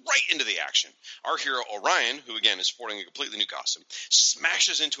opens right into the action. Our hero Orion, who again is sporting a completely new costume,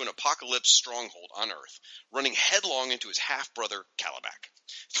 smashes into an apocalypse stronghold on Earth, running headlong into his half-brother Calabac.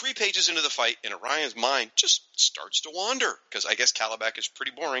 3 pages into the fight, and Orion's mind just starts to wander, because I guess Calabac is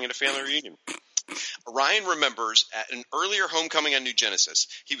pretty boring at a family reunion. Orion remembers at an earlier homecoming on New Genesis,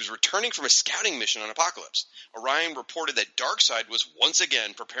 he was returning from a scouting mission on Apocalypse. Orion reported that Darkseid was once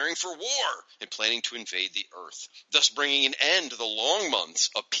again preparing for war and planning to invade the Earth, thus bringing an end to the long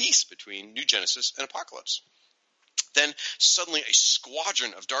months of peace between New Genesis and Apocalypse. Then, suddenly, a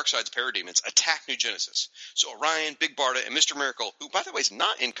squadron of Darkseid's parademons attack New Genesis. So Orion, Big Barda, and Mr. Miracle, who, by the way, is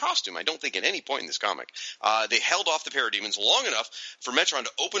not in costume, I don't think at any point in this comic, they held off the parademons long enough for Metron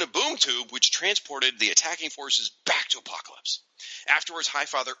to open a boom tube which transported the attacking forces back to Apocalypse. Afterwards,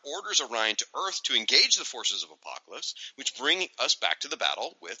 Highfather orders Orion to Earth to engage the forces of Apocalypse, which bring us back to the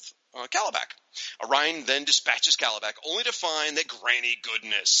battle with Calabac. Orion then dispatches Calabac, only to find that Granny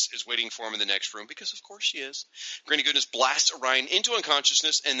Goodness is waiting for him in the next room, because of course she is. Granny Goodness blasts Orion into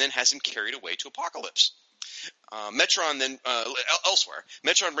unconsciousness and then has him carried away to Apocalypse. Metron then, elsewhere,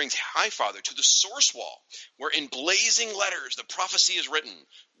 Metron brings Highfather to the Source Wall, where in blazing letters the prophecy is written,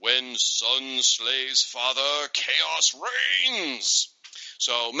 "When son slays father, chaos reigns."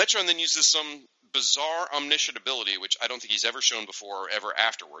 So Metron then uses some bizarre omniscient ability, which I don't think he's ever shown before or ever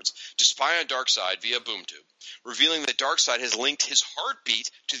afterwards, to spy on Darkseid via boom tube, revealing that Darkseid has linked his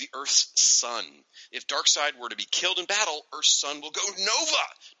heartbeat to the Earth's sun. If Darkseid were to be killed in battle, Earth's sun will go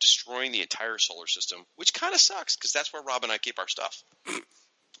nova, destroying the entire solar system, which kind of sucks, because that's where Rob and I keep our stuff.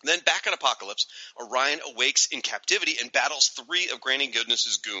 Then back on Apocalypse, Orion awakes in captivity and battles 3 of Granny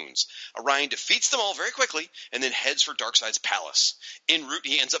Goodness's goons. Orion defeats them all very quickly and then heads for Darkseid's palace. En route,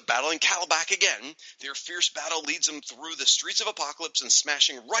 he ends up battling Calabac again. Their fierce battle leads him through the streets of Apocalypse and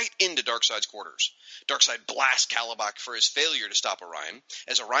smashing right into Darkseid's quarters. Darkseid blasts Calabac for his failure to stop Orion,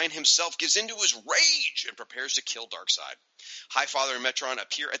 as Orion himself gives in to his rage and prepares to kill Darkseid. Highfather and Metron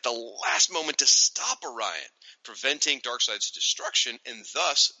appear at the last moment to stop Orion, preventing Darkseid's destruction and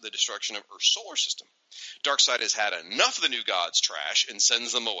thus the destruction of Earth's solar system. Darkseid has had enough of the New Gods' trash and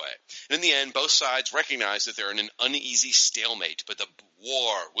sends them away. And in the end, both sides recognize that they're in an uneasy stalemate, but the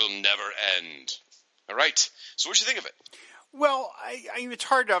war will never end. All right. So what do you think of it? Well, I it's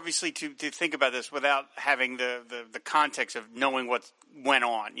hard, obviously, to think about this without having the context of knowing what went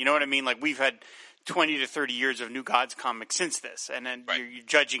on. You know what I mean? Like, we've had 20 to 30 years of New Gods comics since this, and then right. you're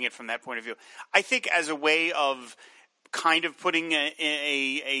judging it from that point of view. I think as a way of kind of putting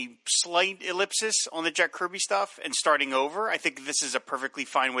a slight ellipsis on the Jack Kirby stuff and starting over, I think this is a perfectly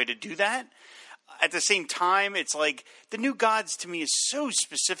fine way to do that. At the same time, it's like the New Gods to me is so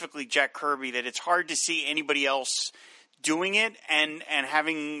specifically Jack Kirby that it's hard to see anybody else doing it and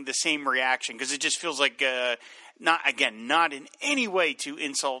having the same reaction, because it just feels like not in any way to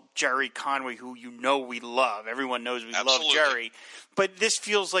insult Jerry Conway, who we love. Everyone knows we Absolutely. love Jerry, but this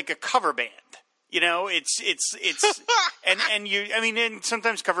feels like a cover band. It's and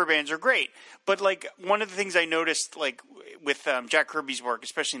sometimes cover bands are great, but like one of the things I noticed, like with Jack Kirby's work,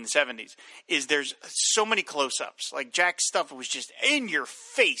 especially in the 70s, is there's so many close-ups. Like Jack's stuff was just in your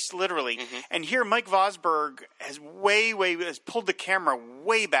face, literally. Mm-hmm. And here Mike Vosberg has has pulled the camera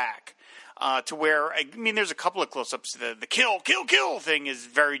way back. To where, there's a couple of close-ups. The kill thing is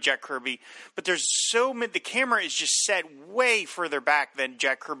very Jack Kirby, but there's the camera is just set way further back than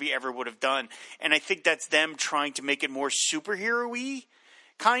Jack Kirby ever would have done, and I think that's them trying to make it more superhero-y,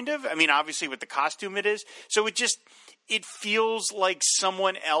 kind of. Obviously with the costume it is. So it feels like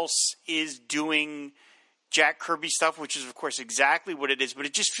someone else is doing Jack Kirby stuff, which is of course exactly what it is, but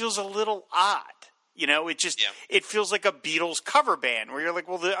it just feels a little odd. It feels like a Beatles cover band where you're like,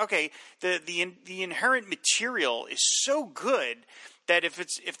 well, the inherent material is so good that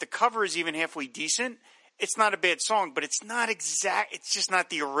if the cover is even halfway decent, it's not a bad song, but it's not exact. It's just not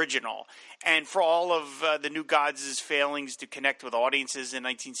the original. And for all of the New Gods' failings to connect with audiences in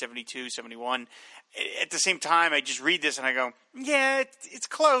 1972, 71, at the same time, I just read this and I go, yeah, it's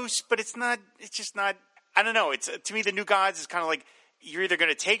close, but it's not. It's just not. I don't know. It's to me, the New Gods is kind of like you're either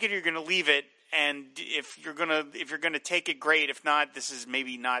going to take it or you're going to leave it. And if you're gonna take it, great. If not, this is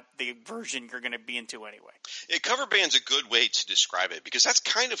maybe not the version you're going to be into anyway. A cover band's a good way to describe it because that's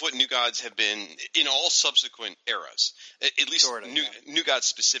kind of what New Gods have been in all subsequent eras, at least Sort of, New Gods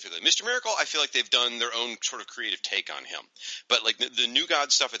specifically. Mr. Miracle, I feel like they've done their own sort of creative take on him. But like the New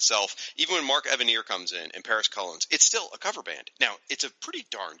Gods stuff itself, even when Mark Evanier comes in and Paris Cullins, it's still a cover band. Now, it's a pretty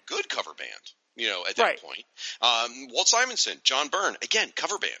darn good cover band. At that point. Walt Simonson, John Byrne, again,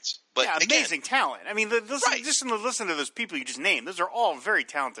 cover bands. But yeah, amazing talent. I mean, listen to those people you just named. Those are all very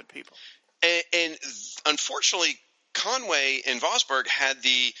talented people. And unfortunately, Conway and Vosberg had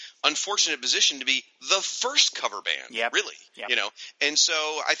the unfortunate position to be the first cover band, really, And so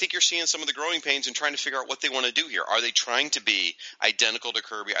I think you're seeing some of the growing pains in trying to figure out what they want to do here. Are they trying to be identical to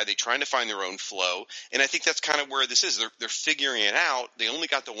Kirby? Are they trying to find their own flow? And I think that's kind of where this is. They're figuring it out. They only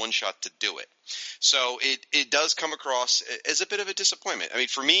got the one shot to do it. So it does come across as a bit of a disappointment. I mean,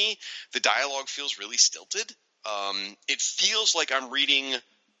 for me, the dialogue feels really stilted. It feels like I'm reading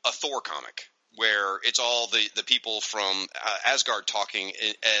a Thor comic, where it's all the people from Asgard talking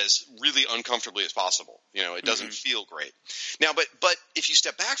as really uncomfortably as possible. It doesn't feel great. Now, but if you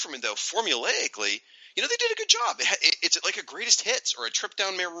step back from it, though, formulaically, they did a good job. It's like a greatest hits or a trip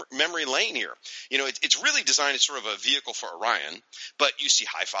down memory lane here. It's really designed as sort of a vehicle for Orion, but you see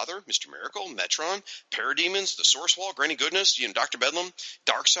Highfather, Mr. Miracle, Metron, Parademons, the Source Wall, Granny Goodness, Dr. Bedlam,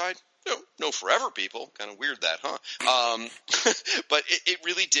 Darkseid. No forever people. Kind of weird that, huh? But it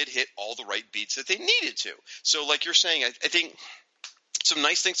really did hit all the right beats that they needed to. So like you're saying, I think some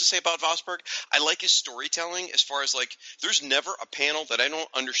nice things to say about Vosberg. I like his storytelling as far as like there's never a panel that I don't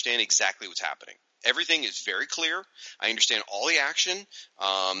understand exactly what's happening. Everything is very clear. I understand all the action.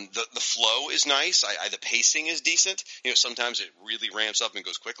 The flow is nice. The pacing is decent. Sometimes it really ramps up and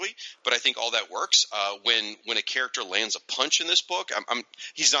goes quickly, but I think all that works. When a character lands a punch in this book,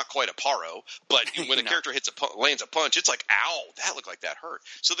 he's not quite a Paro, but when a character lands a punch, it's like, ow, that looked like that hurt.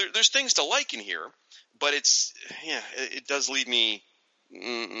 So there's things to like in here, but it does leave me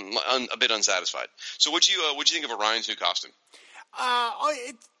a bit unsatisfied. So what'd you think of Orion's new costume?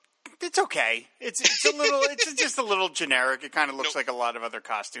 It's okay. It's a little. It's just a little generic. It kind of looks like a lot of other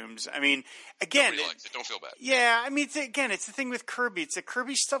costumes. I mean, again, nobody likes it. Don't feel bad. Yeah, I mean, it's the thing with Kirby. It's the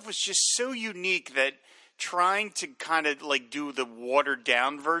Kirby stuff was just so unique that trying to kind of like do the watered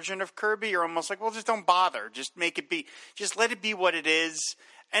down version of Kirby, you're almost like, well, just don't bother. Just make it be. Just let it be what it is.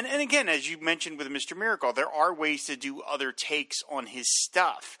 And again, as you mentioned with Mr. Miracle, there are ways to do other takes on his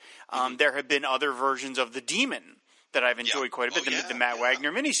stuff. There have been other versions of the Demon that I've enjoyed quite a bit. The Matt Wagner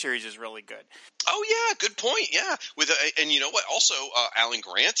miniseries is really good. Oh yeah, good point. Yeah, and you know what? Also, Alan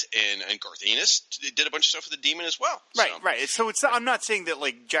Grant and Garth Ennis did a bunch of stuff with the Demon as well. Right. So I'm not saying that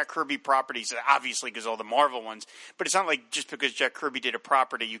like Jack Kirby properties, obviously, because all the Marvel ones, but it's not like just because Jack Kirby did a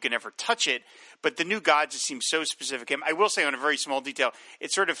property you can never touch it. But the New Gods just seems so specific. I will say on a very small detail,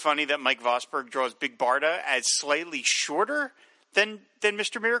 it's sort of funny that Mike Vosberg draws Big Barda as slightly shorter than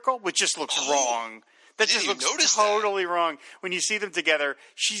Mr. Miracle, which just looks wrong. That just looks totally wrong. When you see them together,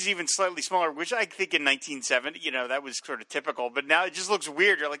 she's even slightly smaller, which I think in 1970, that was sort of typical. But now it just looks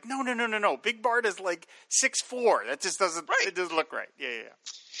weird. You're like, no. Big Barda's like 6'4". That just doesn't. Right. It doesn't look right. Yeah.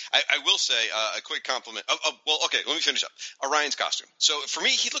 I will say a quick compliment. Well, okay, let me finish up. Orion's costume. So for me,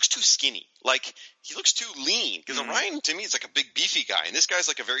 he looks too skinny. Like, he looks too lean. Because Orion, to me, is like a big, beefy guy. And this guy's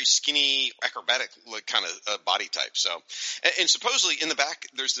like a very skinny, acrobatic kind of body type. So, and supposedly in the back,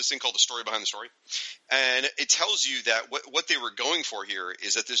 there's this thing called the story behind the story. And it tells you that what they were going for here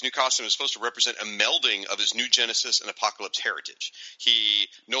is that this new costume is supposed to represent a melding of his new Genesis and Apocalypse heritage. He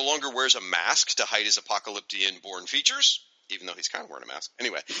no longer wears a mask to hide his Apocalyptian born features, even though he's kind of wearing a mask.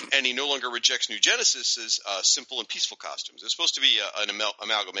 Anyway, and he no longer rejects New Genesis's simple and peaceful costumes. It's supposed to be an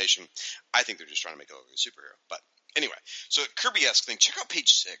amalgamation. I think they're just trying to make it look like a superhero. But anyway, so Kirby-esque thing. Check out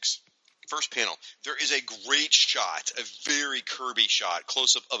page 6. First panel. There is a great shot, a very Kirby shot,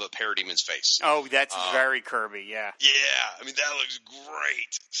 close-up of a Parademon's face. Oh, that's very Kirby, yeah. Yeah, I mean, that looks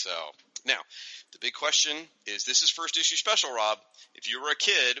great. So, now, the big question is, this is first issue special, Rob. If you were a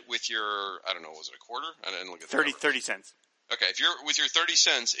kid with your, I don't know, was it a quarter? I didn't look at the 30 cents. Okay, if you're with your 30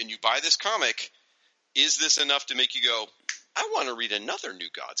 cents and you buy this comic, is this enough to make you go, I want to read another New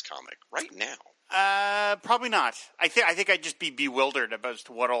Gods comic right now? Probably not. I think I'd just be bewildered as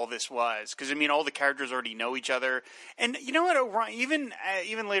to what all this was, because I mean, all the characters already know each other, and you know what? Orion,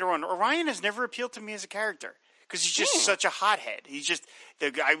 even later on, Orion has never appealed to me as a character because he's just such a hothead. He's just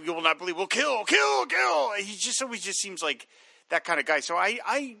the guy you will not believe will kill. He just always just seems like that kind of guy. So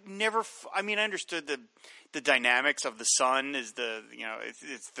I never. I mean, I understood the dynamics of the son is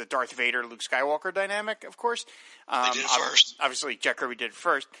it's the Darth Vader Luke Skywalker dynamic, of course. They did it first. Obviously, Jack Kirby did it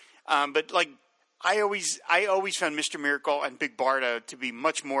first, but like. I always found Mr. Miracle and Big Barda to be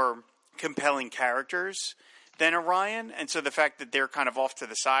much more compelling characters than Orion, and so the fact that they're kind of off to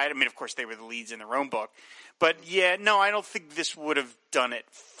the side. I mean, of course, they were the leads in their own book, but yeah, no, I don't think this would have done it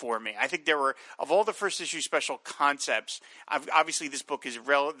for me. I think there were, of all the first issue special concepts, obviously this book is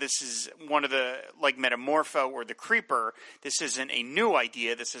this is one of the, like Metamorpho or the Creeper. This isn't a new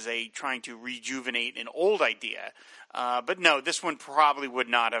idea. This is a trying to rejuvenate an old idea. But no, this one probably would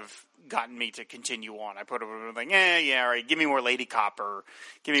not have gotten me to continue on. I put it like, all right, give me more Lady Cop, or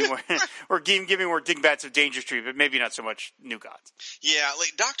give me more, or give me more Dingbats of Danger Street, but maybe not so much New Gods. Yeah,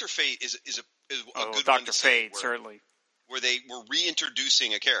 like Dr. Fate is a good Dr. one to say, Fate, certainly. Where they were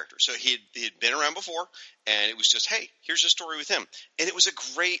reintroducing a character. So he had been around before, and it was just, hey, here's a story with him. And it was a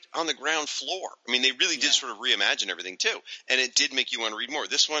great on-the-ground floor. I mean, they really did sort of reimagine everything, too. And it did make you want to read more.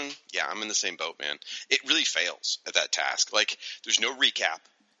 This one, yeah, I'm in the same boat, man. It really fails at that task. Like, there's no recap.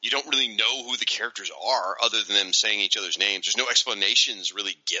 You don't really know who the characters are other than them saying each other's names. There's no explanations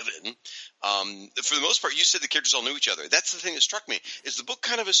really given. For the most part, you said the characters all knew each other. That's the thing that struck me, is the book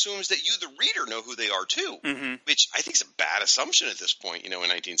kind of assumes that you, the reader, know who they are too, which I think is a bad assumption at this point, in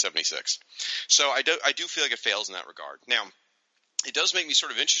 1976. So I do feel like it fails in that regard. Now, it does make me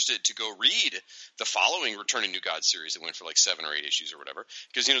sort of interested to go read the following Returning New Gods series that went for like 7 or 8 issues or whatever,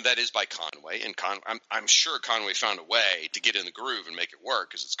 because that is by Conway, and I'm sure Conway found a way to get in the groove and make it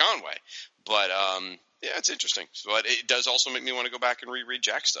work because it's Conway. But yeah, it's interesting. But it does also make me want to go back and reread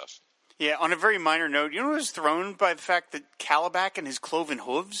Jack stuff. Yeah, on a very minor note, you know what was thrown by the fact that Calabac and his cloven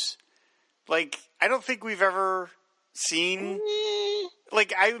hooves? Like, I don't think we've ever seen.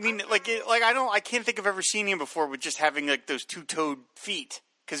 Like, I mean, I can't think of ever seeing him before with just having like those 2-toed feet,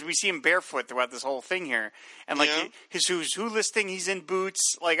 because we see him barefoot throughout this whole thing here, and like his Who's Who listing, he's in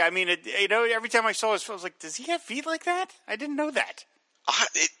boots. Like, I mean, every time I saw his, I was like, does he have feet like that? I didn't know that.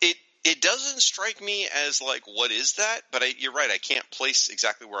 It doesn't strike me as like, what is that? But you're right, I can't place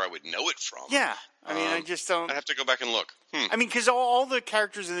exactly where I would know it from. Yeah, I mean, I just don't. I'd have to go back and look. I mean, because all the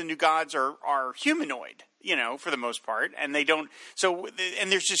characters in the New Gods are humanoid, for the most part, and they don't. So,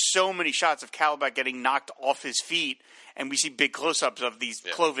 and there's just so many shots of Calabac getting knocked off his feet, and we see big close-ups of these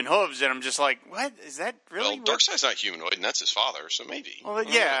cloven hooves, and I'm just like, what is that really? Well, Darkseid's not humanoid, and that's his father, so maybe. Well,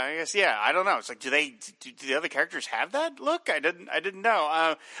 yeah, I guess, yeah. I don't know. It's like, do the other characters have that look? I didn't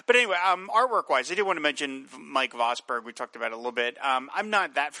know. But anyway, artwork-wise, I did want to mention Mike Vosberg. We talked about it a little bit. I'm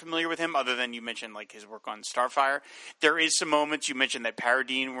not that familiar with him, other than you mentioned like his work on Starfire. There is some moments, you mentioned that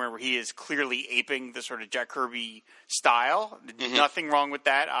Paradine, where he is clearly aping the sort of Jack Kirby style. Nothing wrong with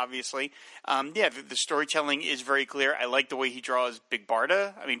that, obviously. The storytelling is very clear. I like the way he draws Big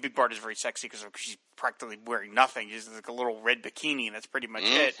Barda. I mean, Big Barda is very sexy because she's practically wearing nothing. She's like a little red bikini, and that's pretty much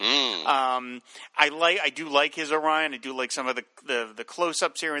it. I do like his Orion. I do like some of the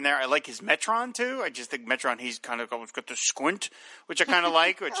close-ups here and there. I like his Metron, too. I just think Metron, he's kind of got the squint, which I kind of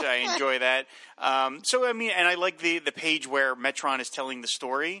like, which I enjoy that. So, I mean, and I like the page where Metron is telling the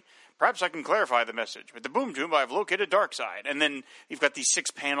story. Perhaps I can clarify the message. With the Boom Tomb, I've located Darkseid. And then you've got these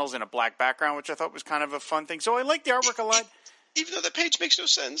 6 panels in a black background, which I thought was kind of a fun thing. So I like the artwork a lot. Even though the page makes no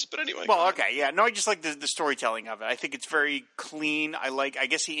sense, but anyway. Well, okay, yeah. No, I just like the storytelling of it. I think it's very clean. I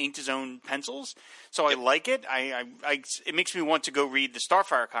guess he inked his own pencils, so I like it. It makes me want to go read the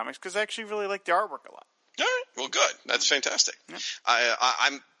Starfire comics, because I actually really like the artwork a lot. All right. Well, good. That's fantastic. Yeah.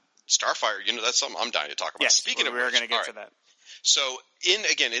 I'm Starfire, that's something I'm dying to talk about. Yes, Speaking of which, we're going to get to that. So in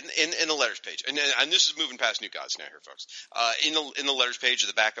the letters page, and this is moving past New Gods now here, folks. In the letters page at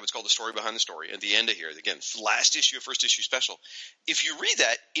the backup, it's called The Story Behind the Story. At the end of here, again, last issue of first issue special. If you read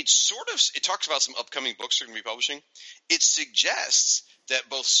that, it talks about some upcoming books they're going to be publishing. It suggests that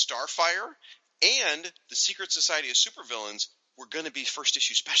both Starfire and the Secret Society of Supervillains were going to be first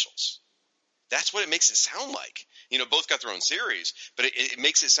issue specials. That's what it makes it sound like. Both got their own series, but it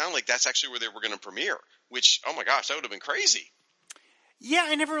makes it sound like that's actually where they were going to premiere, which, oh my gosh, that would have been crazy. Yeah,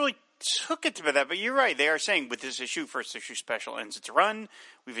 I never really took it to be that, but you're right. They are saying with this issue, first issue special ends its run.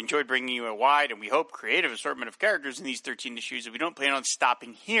 We've enjoyed bringing you a wide and we hope creative assortment of characters in these 13 issues, and we don't plan on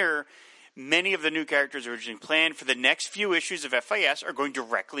stopping here. Many of the new characters originally planned for the next few issues of FIS are going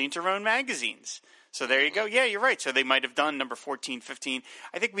directly into their own magazines. So there you go. Yeah, you're right. So they might have done number 14, 15.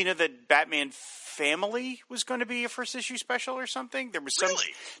 I think we know that Batman Family was going to be a first issue special or something.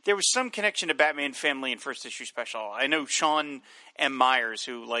 There was some connection to Batman Family and first issue special. I know Sean M. Myers,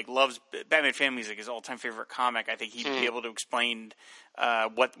 who loves Batman Family, is his all-time favorite comic. I think he'd be able to explain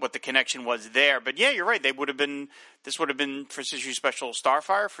what the connection was there. But yeah, you're right. This would have been first issue special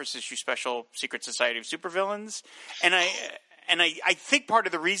Starfire, first issue special Secret Society of Supervillains, and I think part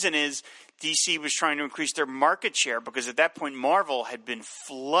of the reason is DC was trying to increase their market share because at that point Marvel had been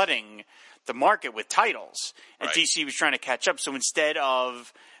flooding the market with titles, and DC was trying to catch up. So instead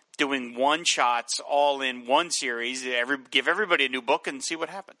of doing one-shots all in one series, give everybody a new book and see what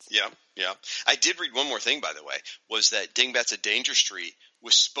happens. Yeah. I did read one more thing, by the way, was that Dingbats at Danger Street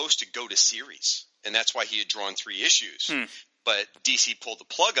was supposed to go to series, and that's why he had drawn 3 issues. But DC pulled the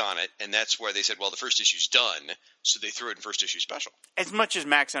plug on it, and that's where they said, well, the first issue's done, so they threw it in first issue special. As much as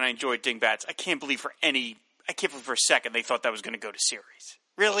Max and I enjoyed Dingbats, I can't believe for a second they thought that was going to go to series.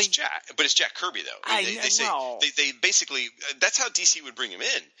 Really? Well, it's Jack Kirby, though. They basically – that's how DC would bring him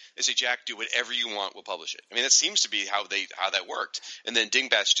in. They say, Jack, do whatever you want, we'll publish it. I mean, that seems to be how that worked. And then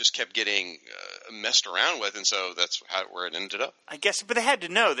Dingbats just kept getting messed around with, and so that's where it ended up. I guess – but they had to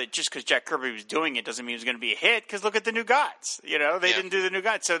know that just because Jack Kirby was doing it doesn't mean it was going to be a hit, because look at the New Gods. They didn't do the New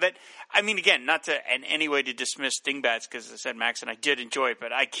Gods. So that – I mean, again, not to in any way to dismiss Dingbats, because as I said, Max and I did enjoy it,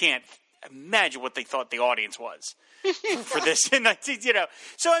 but I can't imagine what they thought the audience was. For this,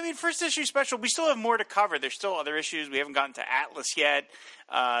 so I mean, first issue special. We still have more to cover. There's still other issues. We haven't gotten to Atlas yet.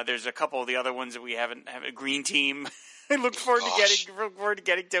 There's a couple of the other ones that we haven't have a Green Team. I look forward to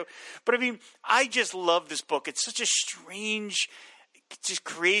getting to. But I mean, I just love this book. It's such a strange just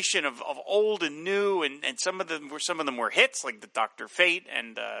creation of old and new, and some of them were hits, like the Dr. Fate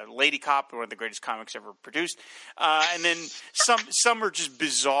and Lady Cop, one of the greatest comics ever produced. And then some are just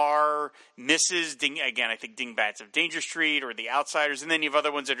bizarre misses. Again, I think Dingbats of Danger Street or The Outsiders, and then you have other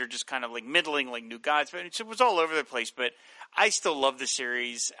ones that are just kind of like middling, like New Gods. But it was all over the place. But I still love the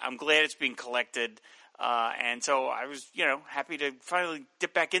series. I'm glad it's being collected. And so I was, happy to finally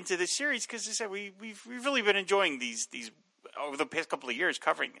dip back into this series because, as I said, we've really been enjoying these over the past couple of years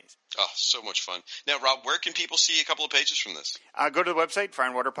covering these. Oh, so much fun. Now, Rob, where can people see a couple of pages from this? Go to the website,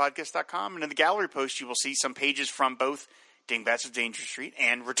 fireandwaterpodcast.com, and in the gallery post you will see some pages from both Dingbats of Danger Street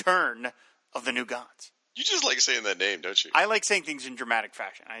and Return of the New Gods. You just like saying that name, don't you? I like saying things in dramatic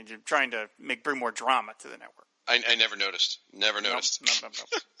fashion. I'm trying to bring more drama to the network. I never noticed. Never noticed. Nope.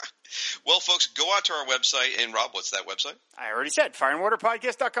 Well, folks, go out to our website. And, Rob, what's that website? I already said,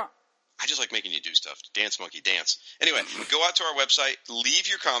 fireandwaterpodcast.com. I just like making you do stuff. Dance, monkey, dance. Anyway, go out to our website, leave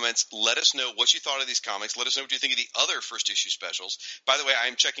your comments, let us know what you thought of these comics, let us know what you think of the other first issue specials. By the way,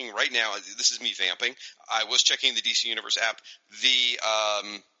 I'm checking right now, this is me vamping, I was checking the DC Universe app, the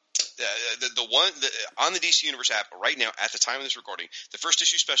one on the DC Universe app right now at the time of this recording, the first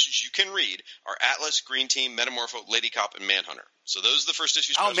issue specials you can read are Atlas, Green Team, Metamorpho, Lady Cop, and Manhunter. So those are the first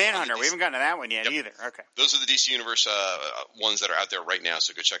issue specials. Oh, Manhunter. We haven't gotten to that one yet either. Okay. Those are the DC Universe ones that are out there right now,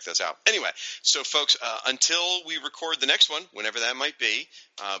 so go check those out. Anyway, so folks, until we record the next one, whenever that might be,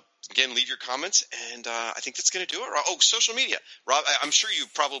 again, leave your comments, and I think that's going to do it. Oh, social media. Rob, I'm sure you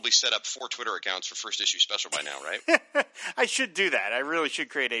probably set up 4 Twitter accounts for First Issue Special by now, right? I should do that. I really should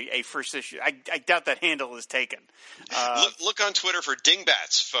create a First Issue. I doubt that handle is taken. Look on Twitter for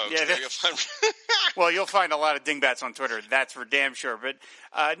Dingbats, folks. Yeah, you'll find... Well, you'll find a lot of Dingbats on Twitter. That's for damn sure. But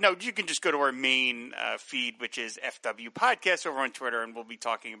no, you can just go to our main feed, which is FW Podcast over on Twitter, and we'll be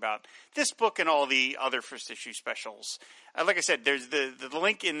talking about this book and all the other First Issue Specials. Like I said, there's the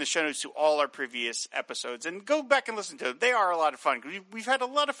link in the show notes to all our previous episodes, and go back and listen to them. They are a lot of fun. We've had a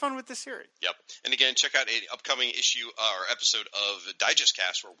lot of fun with this series. Yep. And again, check out an upcoming issue or episode of Digest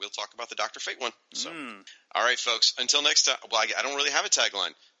Cast where we'll talk about the Dr. Fate one. So, all right, folks. Until next time. Well, I don't really have a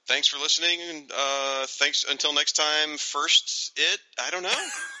tagline. Thanks for listening, and thanks until next time. I don't know.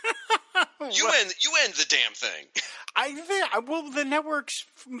 You end the damn thing. Well, the network's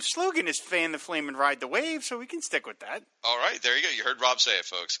slogan is "Fan the Flame and Ride the Wave," so we can stick with that. All right, there you go. You heard Rob say it,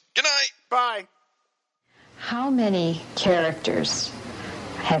 folks. Good night. Bye. How many characters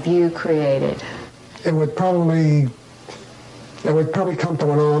have you created? It would probably come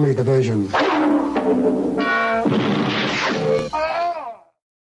to an Army division.